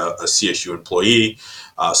already a CSU employee,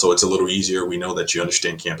 so it's a little easier. We know that you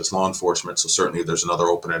understand campus law enforcement, so certainly if there's another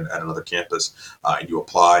opening at another campus and you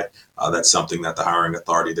apply, that's something that the hiring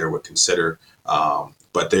authority there would consider.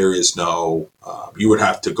 But there is no, you would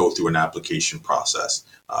have to go through an application process.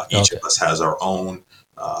 Each of us has our own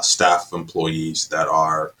staff employees that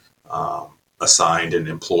are assigned and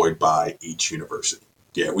employed by each university.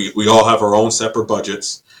 Yeah, we all have our own separate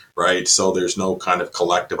budgets, right? So there's no kind of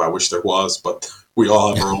collective. I wish there was, but we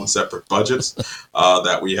all have our own separate budgets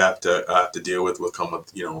that we have to deal with. Will come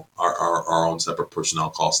with our own separate personnel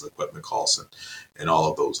costs and equipment costs and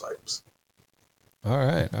all of those items. All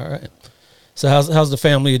right. So how's the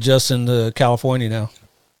family adjusting to California now?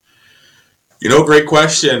 Great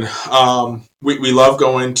question. We love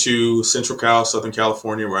going to Central Cal, Southern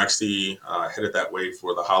California. We're actually headed that way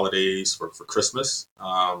for the holidays, for Christmas.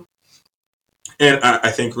 And I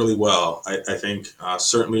think really well. I think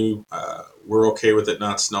certainly we're okay with it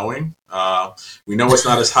not snowing. We know it's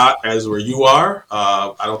not as hot as where you are.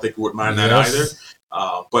 I don't think we would mind that either. Yes.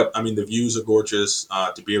 But I mean, the views are gorgeous.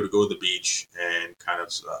 To be able to go to the beach and kind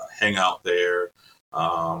of hang out there,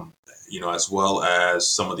 as well as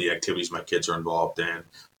some of the activities my kids are involved in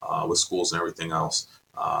with schools and everything else.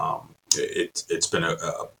 It's been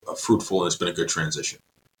a fruitful and it's been a good transition.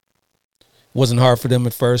 Wasn't hard for them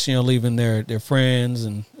at first, leaving their friends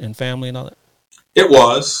and family and all that. It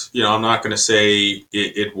was, I'm not going to say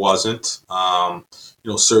it wasn't.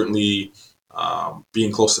 Certainly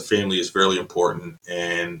being close to family is very important,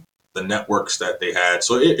 and the networks that they had.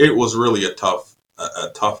 So it was really a tough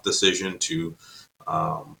decision to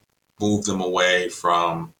move them away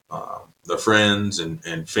from their friends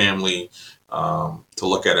and family to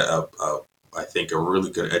look at I think a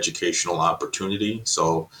really good educational opportunity.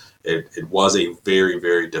 So it was a very,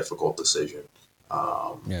 very difficult decision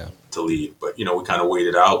to leave. But, we kind of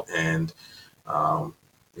waited out. And,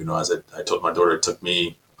 as I told my daughter, it took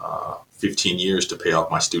me 15 years to pay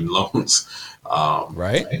off my student loans.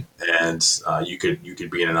 Right. And you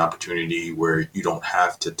could be in an opportunity where you don't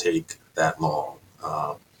have to take that long.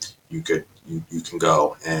 You can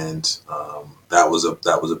go. And that was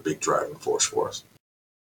a big driving force for us.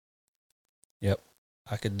 Yep.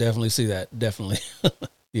 I could definitely see that. Definitely.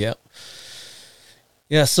 Yep.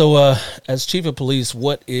 Yeah. So, as chief of police,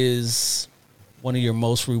 what is one of your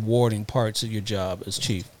most rewarding parts of your job as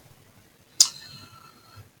chief?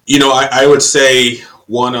 I would say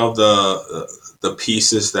one of the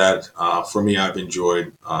pieces that for me I've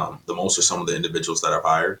enjoyed the most are some of the individuals that I've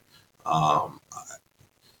hired.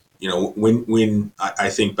 When I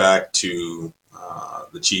think back to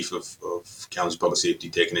the chief of County Public Safety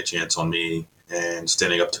taking a chance on me and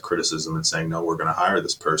standing up to criticism and saying, no, we're going to hire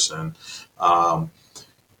this person.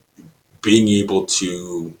 Being able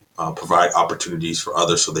to provide opportunities for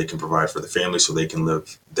others so they can provide for the family, so they can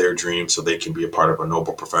live their dreams, so they can be a part of a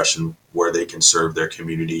noble profession where they can serve their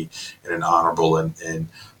community in an honorable and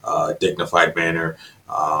dignified manner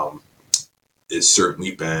has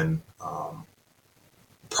certainly been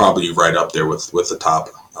probably right up there with the top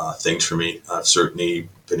things for me. I've certainly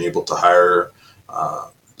been able to hire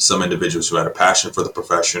some individuals who had a passion for the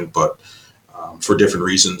profession, but for different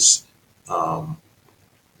reasons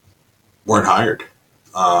weren't hired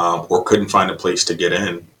or couldn't find a place to get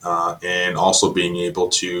in. And also being able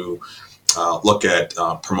to look at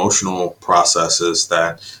promotional processes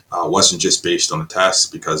that wasn't just based on the tests,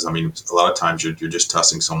 because a lot of times you're just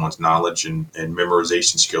testing someone's knowledge and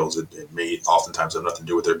memorization skills. It may oftentimes have nothing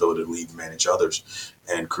to do with their ability to lead and manage others,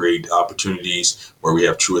 and create opportunities where we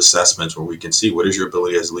have true assessments where we can see what is your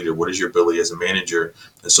ability as a leader, what is your ability as a manager,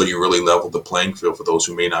 and so you really level the playing field for those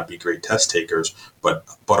who may not be great test takers, but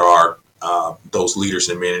are those leaders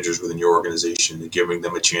and managers within your organization, and giving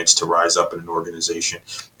them a chance to rise up in an organization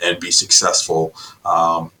and be successful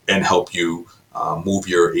and help you move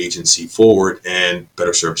your agency forward and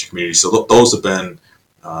better serve your community. So those have been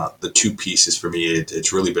the two pieces for me.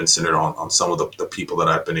 It's really been centered on some of the people that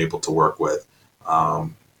I've been able to work with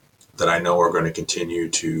that I know are going to continue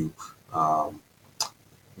to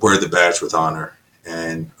wear the badge with honor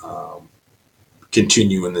and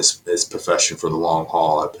continue in this profession for the long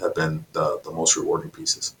haul have been the most rewarding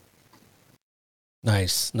pieces.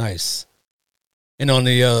 Nice. And on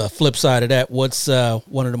the flip side of that, what's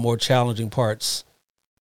one of the more challenging parts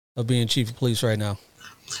of being chief of police right now?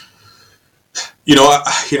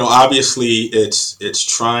 Obviously it's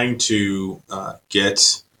trying to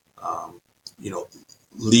get,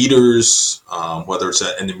 leaders, whether it's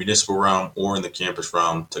in the municipal realm or in the campus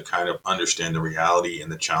realm, to kind of understand the reality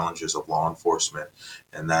and the challenges of law enforcement,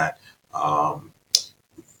 and that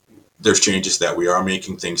there's changes that we are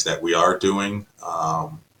making, things that we are doing,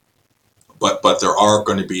 but there are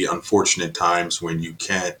going to be unfortunate times when you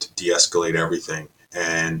can't de-escalate everything,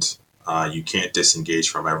 and you can't disengage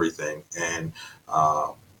from everything, and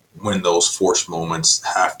when those force moments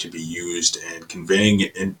have to be used, and conveying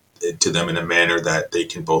it to them in a manner that they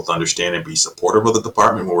can both understand and be supportive of the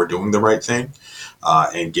department when we're doing the right thing,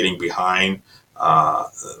 and getting behind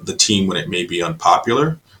the team when it may be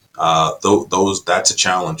unpopular. That's a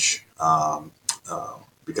challenge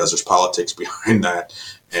because there's politics behind that,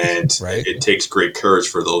 and right. It takes great courage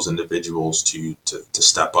for those individuals to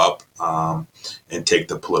step up and take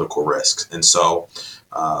the political risks, and so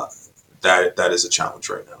that is a challenge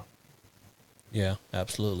right now. Yeah,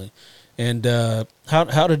 absolutely. And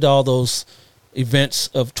how did all those events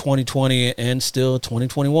of 2020 and still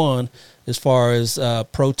 2021, as far as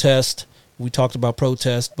protest, we talked about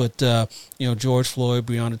protest, but George Floyd,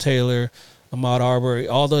 Breonna Taylor, Ahmaud Arbery,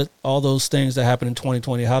 all those things that happened in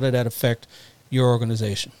 2020, how did that affect your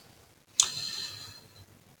organization?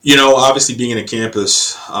 Obviously being in a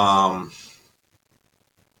campus,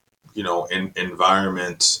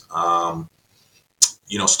 environment,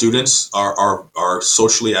 students are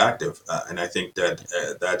socially active, and I think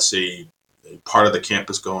that that's a part of the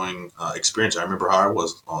campus going experience. I remember how I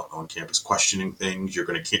was on campus, questioning things. You're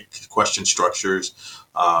going to question structures,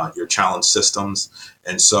 your challenge systems,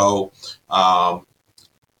 and so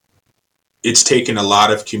it's taken a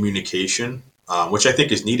lot of communication, which I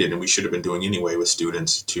think is needed, and we should have been doing anyway with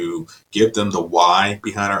students, to give them the why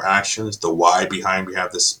behind our actions, the why behind we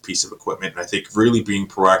have this piece of equipment. And I think really being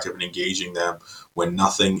proactive and engaging them when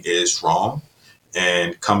nothing is wrong,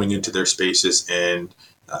 and coming into their spaces and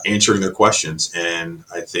answering their questions. And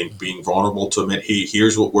I think being vulnerable to admit, hey,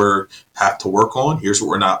 here's what we're have to work on. Here's what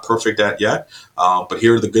we're not perfect at yet. But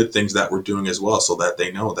here are the good things that we're doing as well, so that they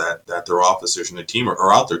know that their officers and the team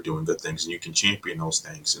are out there doing good things, and you can champion those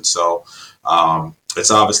things. And so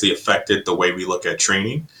it's obviously affected the way we look at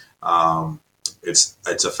training. It's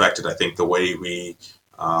affected, I think, the way we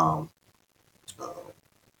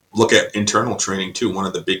look at internal training too. One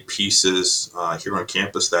of the big pieces here on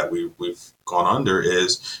campus that we've gone under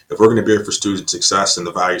is, if we're going to be here for student success and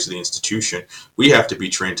the values of the institution, we have to be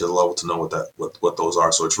trained to the level to know what those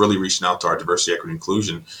are. So it's really reaching out to our diversity, equity,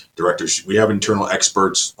 inclusion directors. We have internal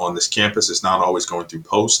experts on this campus. It's not always going through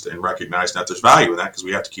post and recognizing that there's value in that, because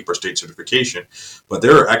we have to keep our state certification. But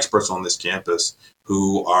there are experts on this campus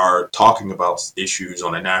who are talking about issues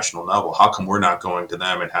on a national level. How come we're not going to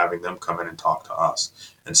them and having them come in and talk to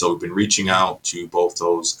us? And so we've been reaching out to both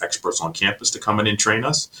those experts on campus to come in and train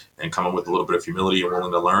us, and come in with a little bit of humility and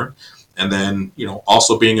willing to learn. And then,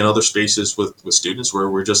 also being in other spaces with students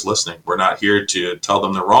where we're just listening. We're not here to tell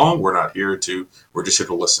them they're wrong. We're just here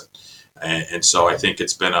to listen. And so I think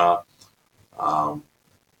it's been a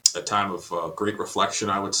time of great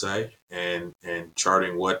reflection, I would say, and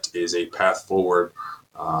charting what is a path forward,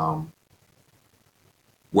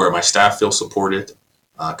 where my staff feels supported,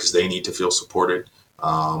 because they need to feel supported,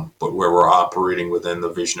 but where we're operating within the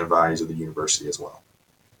vision and values of the university as well.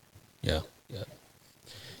 Yeah.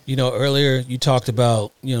 Earlier you talked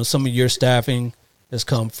about, some of your staffing has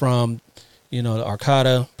come from, the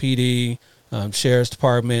Arcata, PD, Sheriff's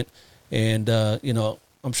Department, and,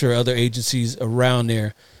 I'm sure other agencies around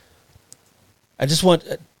there. I just want,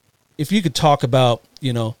 if you could talk about,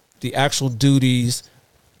 the actual duties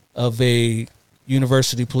of a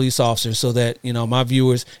university police officer, so that, my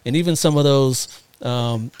viewers and even some of those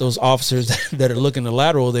officers that are looking to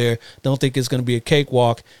lateral there don't think it's going to be a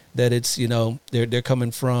cakewalk, that it's, they're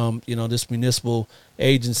coming from, this municipal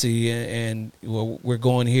agency, and we're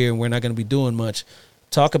going here and we're not going to be doing much.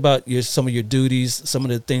 Talk about some of your duties, some of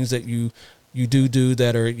the things that you do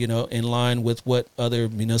that are, in line with what other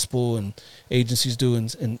municipal and agencies do,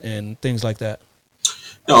 and things like that.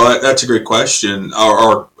 No, that's a great question.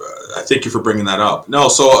 Or thank you for bringing that up. No,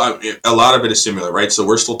 so a lot of it is similar, right? So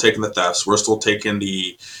we're still taking the thefts, we're still taking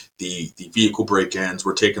the vehicle break-ins,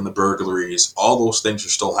 we're taking the burglaries. All those things are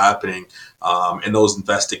still happening, and those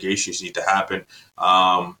investigations need to happen.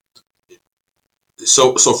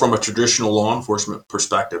 So from a traditional law enforcement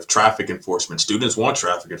perspective, traffic enforcement, students want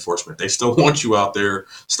traffic enforcement. They still want you out there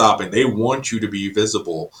stopping. They want you to be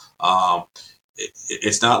visible.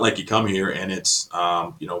 It's not like you come here and it's,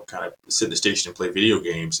 kind of sit in the station and play video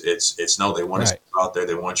games. It's no, they want us out there.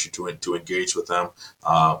 They want you to engage with them.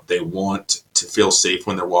 They want to feel safe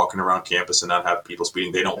when they're walking around campus and not have people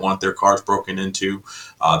speeding. They don't want their cars broken into.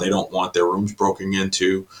 They don't want their rooms broken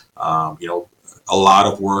into. A lot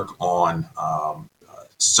of work on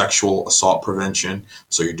sexual assault prevention.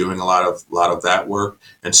 So you're doing a lot of that work.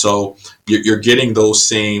 And so you're getting those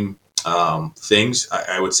same things.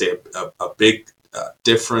 I would say a big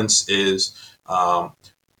difference is,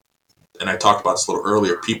 and I talked about this a little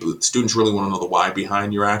earlier, students really want to know the why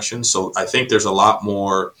behind your actions. So I think there's a lot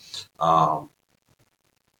more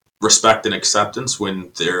respect and acceptance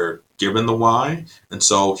when they're given the why. And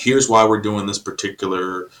so here's why we're doing this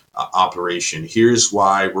particular operation. Here's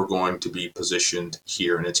why we're going to be positioned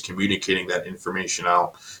here. And it's communicating that information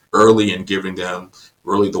out early and giving them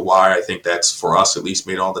really the why. I think that's, for us at least,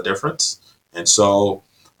 made all the difference. And so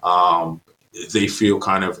they feel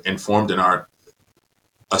kind of informed and aren't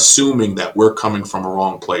assuming that we're coming from a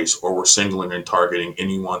wrong place or we're singling and targeting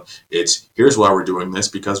anyone. It's, here's why we're doing this,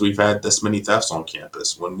 because we've had this many thefts on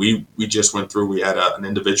campus. When we just went through, we had an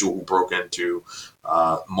individual who broke into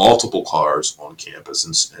multiple cars on campus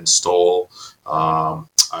and stole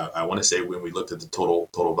I want to say when we looked at the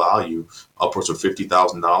total value, upwards of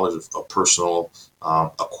 $50,000 of personal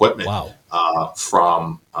equipment Wow.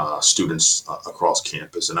 from students across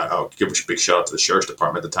campus. And I'll give a big shout out to the sheriff's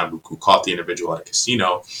department at the time who caught the individual at a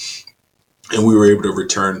casino. And we were able to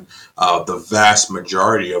return the vast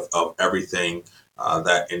majority of everything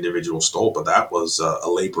that individual stole. But that was a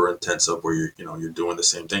labor intensive where you're doing the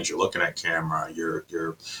same things. You're looking at camera.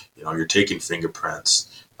 You're taking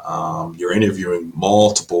fingerprints. You're interviewing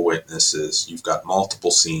multiple witnesses. You've got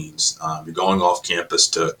multiple scenes. You're going off campus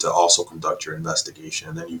to also conduct your investigation.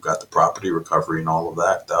 And then you've got the property recovery and all of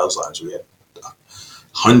that. Those lines, we had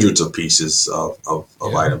hundreds of pieces of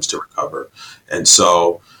items to recover. And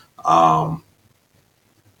so,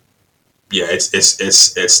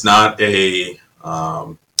 it's not a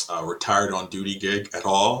retired on duty gig at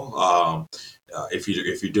all. If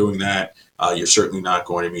you're doing that, you're certainly not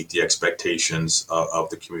going to meet the expectations of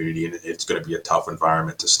the community, and it's going to be a tough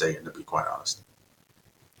environment to stay in, to be quite honest.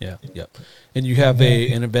 Yeah, yeah. And you have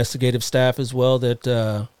an investigative staff as well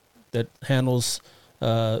that handles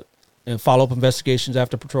and follow-up investigations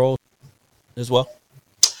after patrol as well?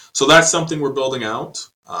 So that's something we're building out.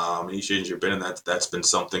 Each agency you've been in, that's been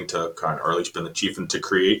something to kind of, or at least been the chief and to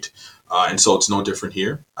create. And so it's no different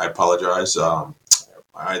here. I apologize.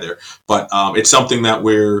 Either, but it's something that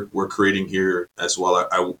we're creating here as well.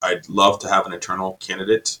 I'd love to have an internal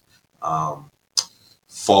candidate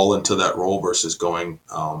fall into that role versus going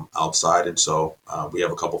outside. And so we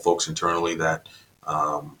have a couple folks internally that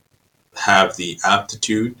have the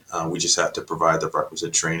aptitude. We just have to provide the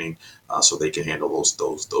requisite training so they can handle those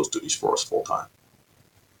duties for us full time.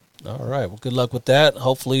 All right. Well, good luck with that.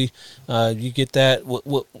 Hopefully, you get that.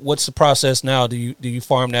 What's the process now? Do you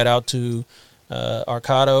farm that out to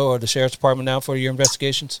Arcado or the sheriff's department now for your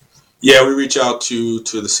investigations? Yeah, we reach out to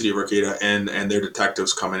the city of Arcata, and their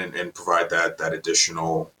detectives come in and provide that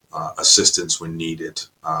additional assistance when needed.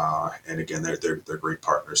 And again, they're great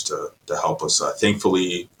partners to help us.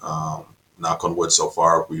 Thankfully, knock on wood, so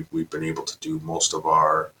far we've been able to do most of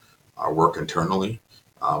our work internally.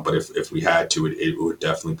 But if we had to, it would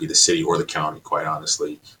definitely be the city or the county, quite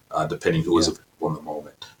honestly, depending who is available in the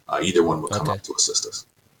moment. Either one would come up to assist us.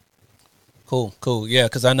 Cool. Yeah,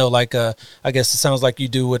 because I know, I guess it sounds like you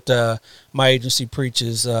do what my agency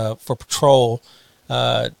preaches for patrol.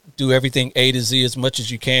 Do everything A to Z as much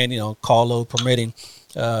as you can, call load permitting.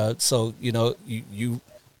 So, you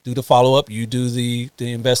do the follow-up, you do the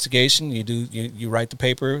investigation, you write the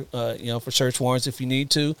paper, for search warrants if you need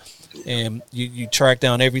to, and you track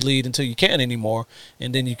down every lead until you can't anymore,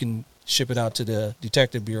 and then you can ship it out to the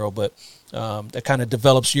detective bureau. But that kind of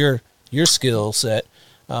develops your skill set.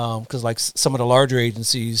 Because like some of the larger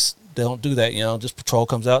agencies, they don't do that. Just patrol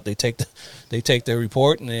comes out, they take their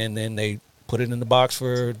report, and then they put it in the box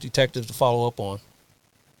for detectives to follow up on.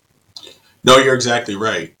 No, you're exactly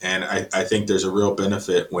right, and I think there's a real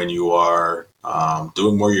benefit when you are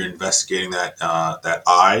doing more. You're investigating that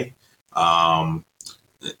eye,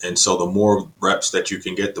 and so the more reps that you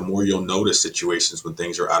can get, the more you'll notice situations when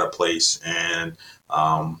things are out of place, and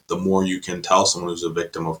the more you can tell someone who's a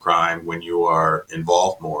victim of crime when you are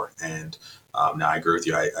involved more. And now I agree with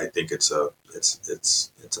you. I think it's a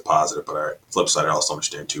positive, but on the flip side, I also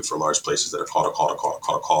understand too, for large places that are call to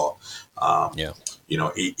call.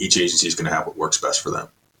 Each agency is going to have what works best for them.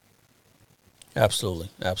 Absolutely.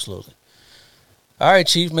 All right,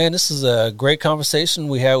 Chief, man, this is a great conversation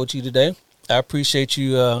we had with you today. I appreciate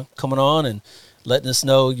you coming on and letting us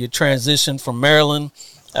know your transition from Maryland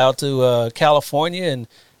out to California and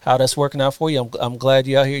how that's working out for you. I'm glad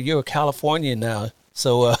you're out here. You're a Californian now.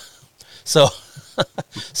 So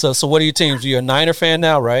what are your teams? You're a Niner fan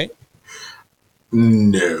now, right?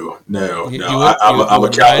 No. I'm a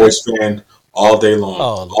Cowboys fan all day long.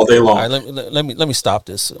 All day long. All right, let me stop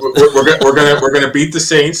this. We're gonna beat the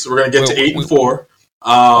Saints. We're gonna get to 8-4.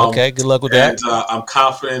 Okay, good luck with that. And I'm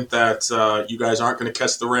confident that you guys aren't going to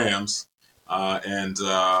catch the Rams. Aren't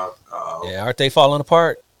they falling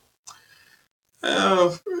apart?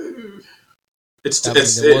 It's still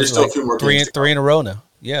a few more games. Three in a row now.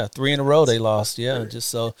 Yeah, 3 in a row they lost. Yeah, just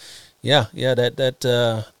so. Yeah. That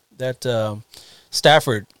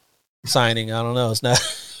Stafford signing, I don't know. It's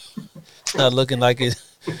not looking like it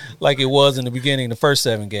was in the beginning, the first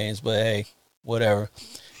 7 games. But hey, whatever.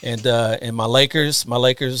 And my Lakers,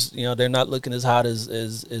 they're not looking as hot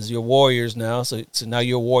as your Warriors now. So now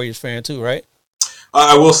you're a Warriors fan too, right?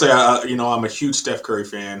 I will say, I'm a huge Steph Curry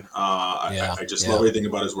fan. I just love everything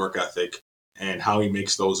about his work ethic and how he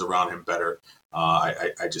makes those around him better.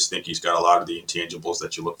 I just think he's got a lot of the intangibles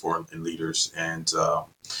that you look for in leaders, and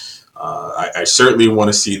I certainly want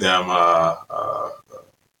to see them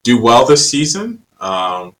do well this season.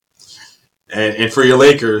 Um, and for your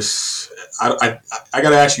Lakers, I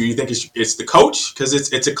got to ask you, you think it's the coach? Because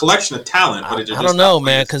it's a collection of talent, but I don't know,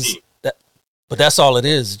 man, because but that's all it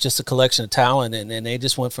is. It's just a collection of talent, and they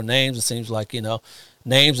just went for names. It seems like,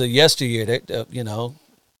 names of yesteryear. They,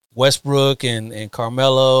 Westbrook and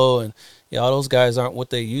Carmelo and all those guys aren't what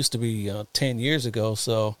they used to be 10 years ago.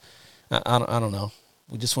 So I don't know.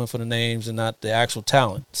 We just went for the names and not the actual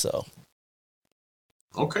talent. So.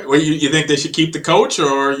 Okay. Well, you think they should keep the coach,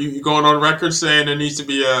 or are you going on record saying there needs to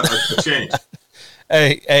be a change?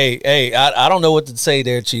 Hey! I don't know what to say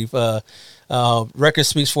there, Chief. Record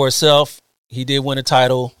speaks for itself. He did win a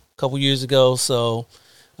title a couple years ago, so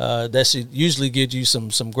that should usually give you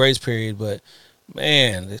some grace period. But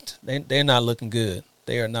man, they're not looking good.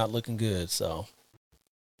 They are not looking good. So,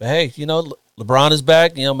 but hey, LeBron is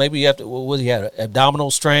back. Maybe he had an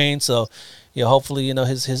abdominal strain, so hopefully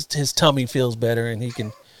his tummy feels better and he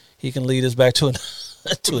can lead us back to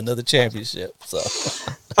to another championship. So,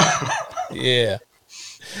 yeah.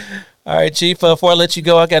 All right, Chief. Before I let you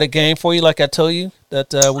go, I got a game for you, like I told you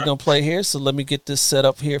that we're gonna play here. So let me get this set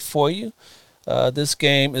up here for you. This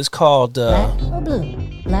game is called Black or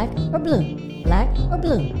Blue, Black or Blue, Black or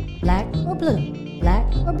Blue, Black or Blue, Black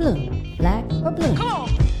or Blue, Black or Blue.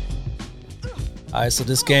 All right, so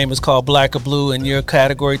this game is called Black or Blue, and your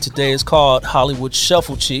category today is called Hollywood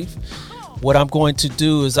Shuffle, Chief. What I'm going to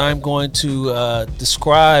do is I'm going to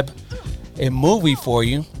describe a movie for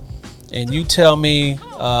you, and you tell me,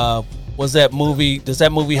 does that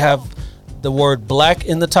movie have the word black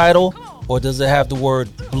in the title, or does it have the word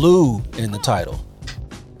blue in the title?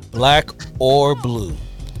 Black or blue.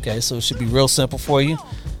 Okay, so it should be real simple for you.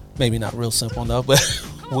 Maybe not real simple enough, but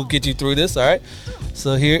we'll get you through this, all right?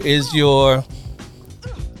 So here's your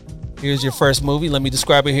first movie. Let me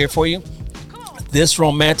describe it here for you. This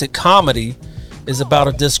romantic comedy is about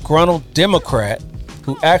a disgruntled Democrat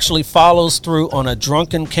who actually follows through on a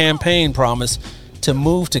drunken campaign promise to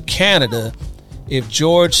move to Canada if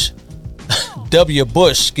George W.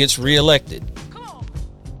 Bush gets reelected.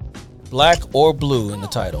 Black or blue in the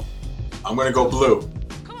title? I'm going to go blue.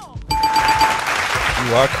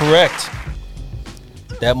 You are correct.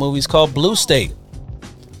 That movie's called Blue State.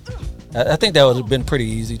 I think that would have been pretty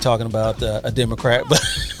easy talking about a Democrat, but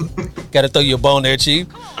got to throw you a bone there, Chief.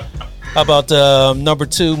 How about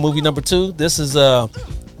movie number two? This is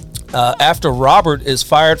after Robert is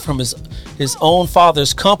fired from his own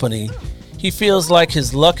father's company, he feels like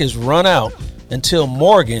his luck is run out until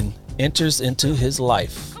Morgan enters into his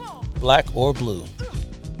life. Black or blue?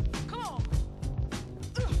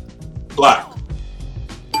 Black.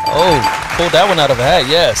 Oh, pulled that one out of a hat,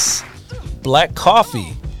 yes. Black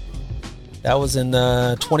Coffee. That was in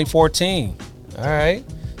 2014. All right,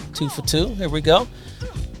 2 for 2. Here we go.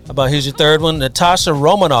 Here's your third one. Natasha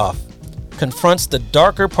Romanoff confronts the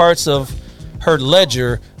darker parts of her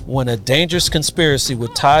ledger when a dangerous conspiracy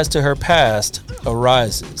with ties to her past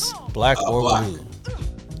arises. Black or black. blue?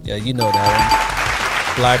 Yeah, you know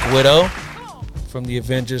that one. Black Widow from the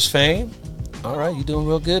Avengers fame. All right, you're doing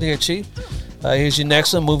real good here, Chief. Here's your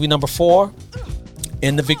next one. Movie number 4.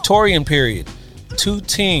 In the Victorian period, 2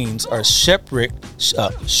 teens are shipwrecked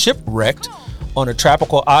on a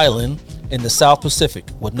tropical island in the South Pacific.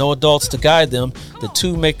 With no adults to guide them, the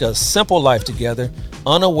two make a simple life together,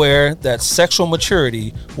 unaware that sexual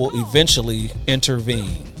maturity will eventually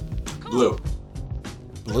intervene. Blue.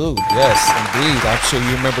 Blue, yes, indeed. I'm sure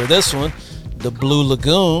you remember this one, The Blue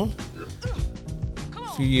Lagoon,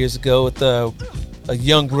 a few years ago with a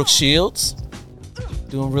young Brooke Shields.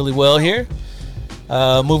 Doing really well here.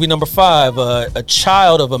 Movie number 5, a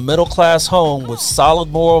child of a middle-class home with solid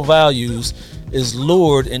moral values is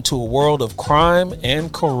lured into a world of crime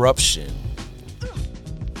and corruption.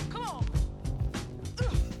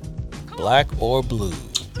 Black or blue?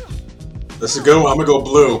 That's a good one. I'm going to go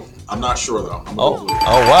blue. I'm not sure, though. I'm going to go blue.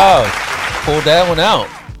 Oh, wow. Pulled that one out.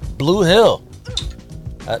 Blue Hill.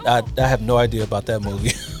 I have no idea about that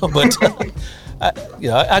movie. But,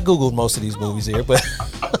 I Googled most of these movies here but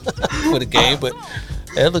for the game. But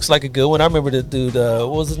it looks like a good one. I remember the dude, what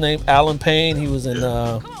was his name? Alan Payne. He was in,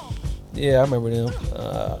 yeah, I remember him.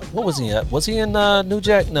 What was he at? Was he in New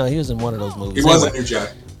Jack? No, he was in one of those movies. He was in New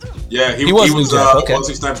Jack. Yeah, he was New Jack. Okay.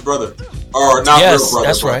 Wesley Snipes' brother. Or not yes, real brother.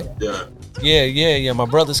 That's right. Yeah. My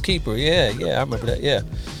brother's keeper. Yeah, I remember that. Yeah.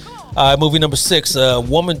 Movie number 6. A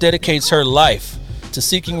woman dedicates her life to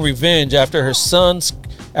seeking revenge after her son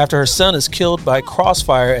is killed by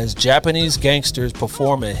crossfire as Japanese gangsters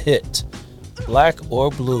perform a hit. Black or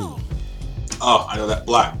blue? Oh, I know that.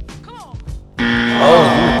 Black.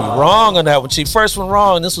 Oh, you would be wrong on that one, Chief. First one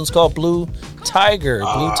wrong. This one's called Blue Tiger.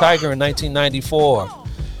 Blue Tiger in 1994.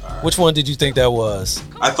 All Which one did you think that was?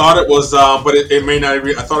 I thought it was, but it may not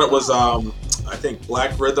be. I thought it was, I think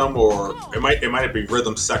Black Rhythm, or it might be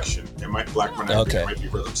Rhythm Section. It might Okay. It might be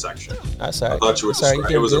Rhythm Section. That's all right. I thought you were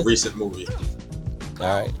describing. It was a recent movie.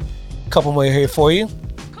 All right, a couple more here for you.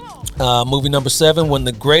 Movie number 7, when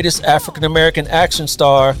the greatest African American action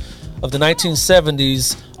star of the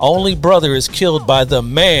 1970s only brother is killed by the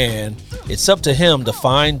man, it's up to him to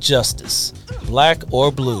find justice. Black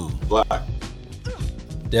or blue? Black.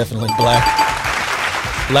 Definitely black.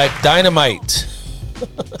 Black Dynamite.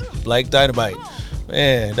 Black Dynamite.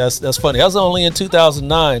 Man, that's funny. That was only in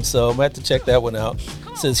 2009, so I'm gonna have to check that one out.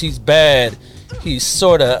 It says he's bad. He's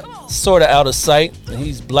sorta out of sight, and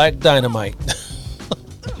he's Black Dynamite.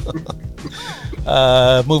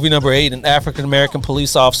 Movie number 8, an African American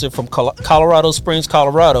police officer from Colorado Springs,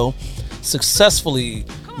 Colorado, successfully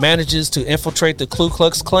manages to infiltrate the Ku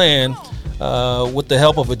Klux Klan with the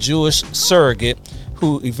help of a Jewish surrogate,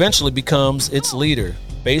 who eventually becomes its leader,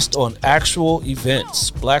 based on actual events.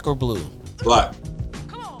 Black or blue? Black.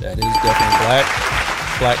 That is definitely black.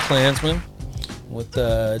 Black Klansman with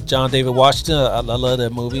John David Washington. I love that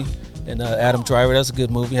movie. And Adam Driver. That's a good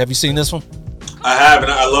movie. Have you seen this one? I have,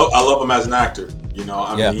 and I love him as an actor. You know,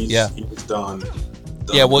 I mean, he's done.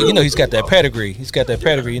 Yeah, well, really, you know, he's got really that pedigree. He's got that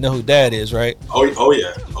pedigree. You know who Dad is, right? Oh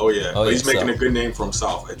yeah. But he's making a good name for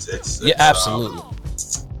himself. It's absolutely.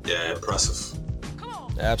 Impressive.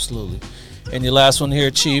 Absolutely. And your last one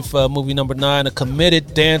here, Chief, movie number 9, a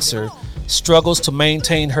committed dancer struggles to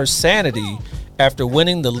maintain her sanity after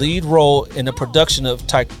winning the lead role in a production of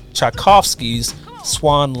Tchaikovsky's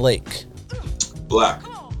Swan Lake. Black.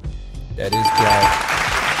 That is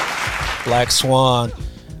black. Black Swan.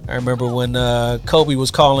 I remember when Kobe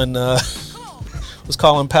was calling Pau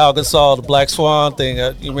Gasol the Black Swan thing.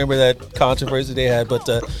 You remember that controversy they had, but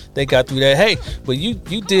they got through that. Hey, but you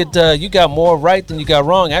got more right than you got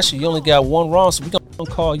wrong. Actually, you only got one wrong, so we're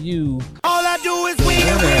gonna call you. All I do is win,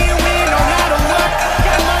 no matter what.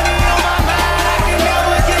 Got money on my mind, I can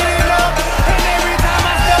never get enough. And every time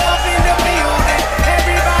I step up in the building,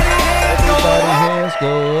 everybody hands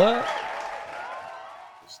go up.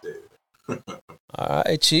 All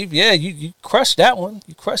right, Chief. Yeah, you crushed that one.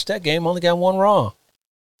 You crushed that game. Only got one wrong.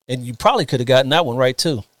 And you probably could have gotten that one right,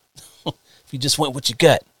 too. If you just went with your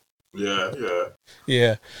gut.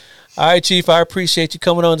 Yeah. All right, Chief. I appreciate you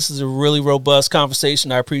coming on. This is a really robust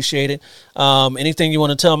conversation. I appreciate it. Anything you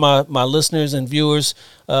want to tell my listeners and viewers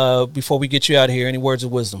before we get you out of here? Any words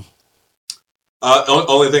of wisdom?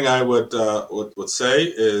 Only thing I would say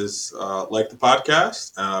is like the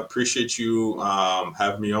podcast. Appreciate you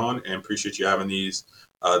having me on, and appreciate you having these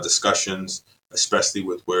discussions, especially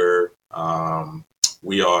with where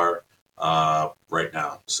we are right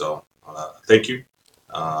now. So thank you,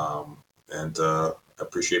 and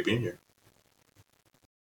appreciate being here.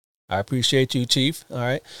 I appreciate you, Chief. All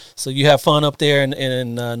right. So you have fun up there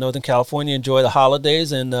in Northern California. Enjoy the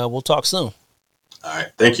holidays, and we'll talk soon. All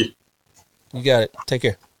right. Thank you. You got it. Take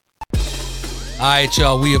care. All right,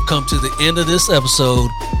 y'all. We have come to the end of this episode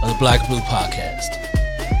of the Black and Blue Podcast.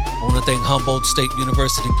 I want to thank Humboldt State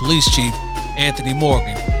University Police Chief Anthony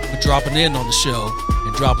Morgan for dropping in on the show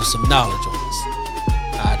and dropping some knowledge on us.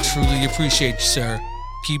 I truly appreciate you, sir.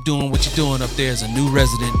 Keep doing what you're doing up there as a new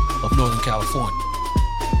resident of Northern California.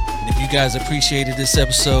 And if you guys appreciated this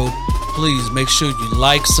episode, please make sure you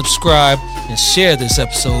like, subscribe, and share this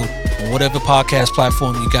episode on whatever podcast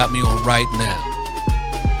platform you got me on right now.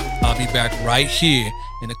 I'll be back right here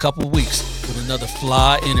in a couple of weeks with another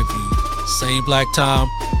fly interview. Same black time,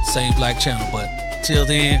 same black channel. But till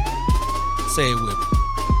then, say it with me.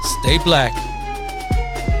 Stay black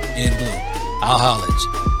and blue. I'll holler at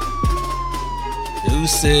you.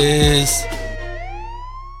 Deuces.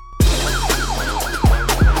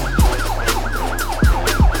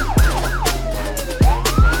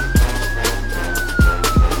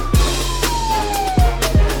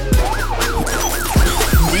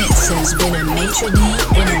 This has been a Maitre D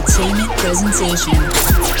Entertainment presentation.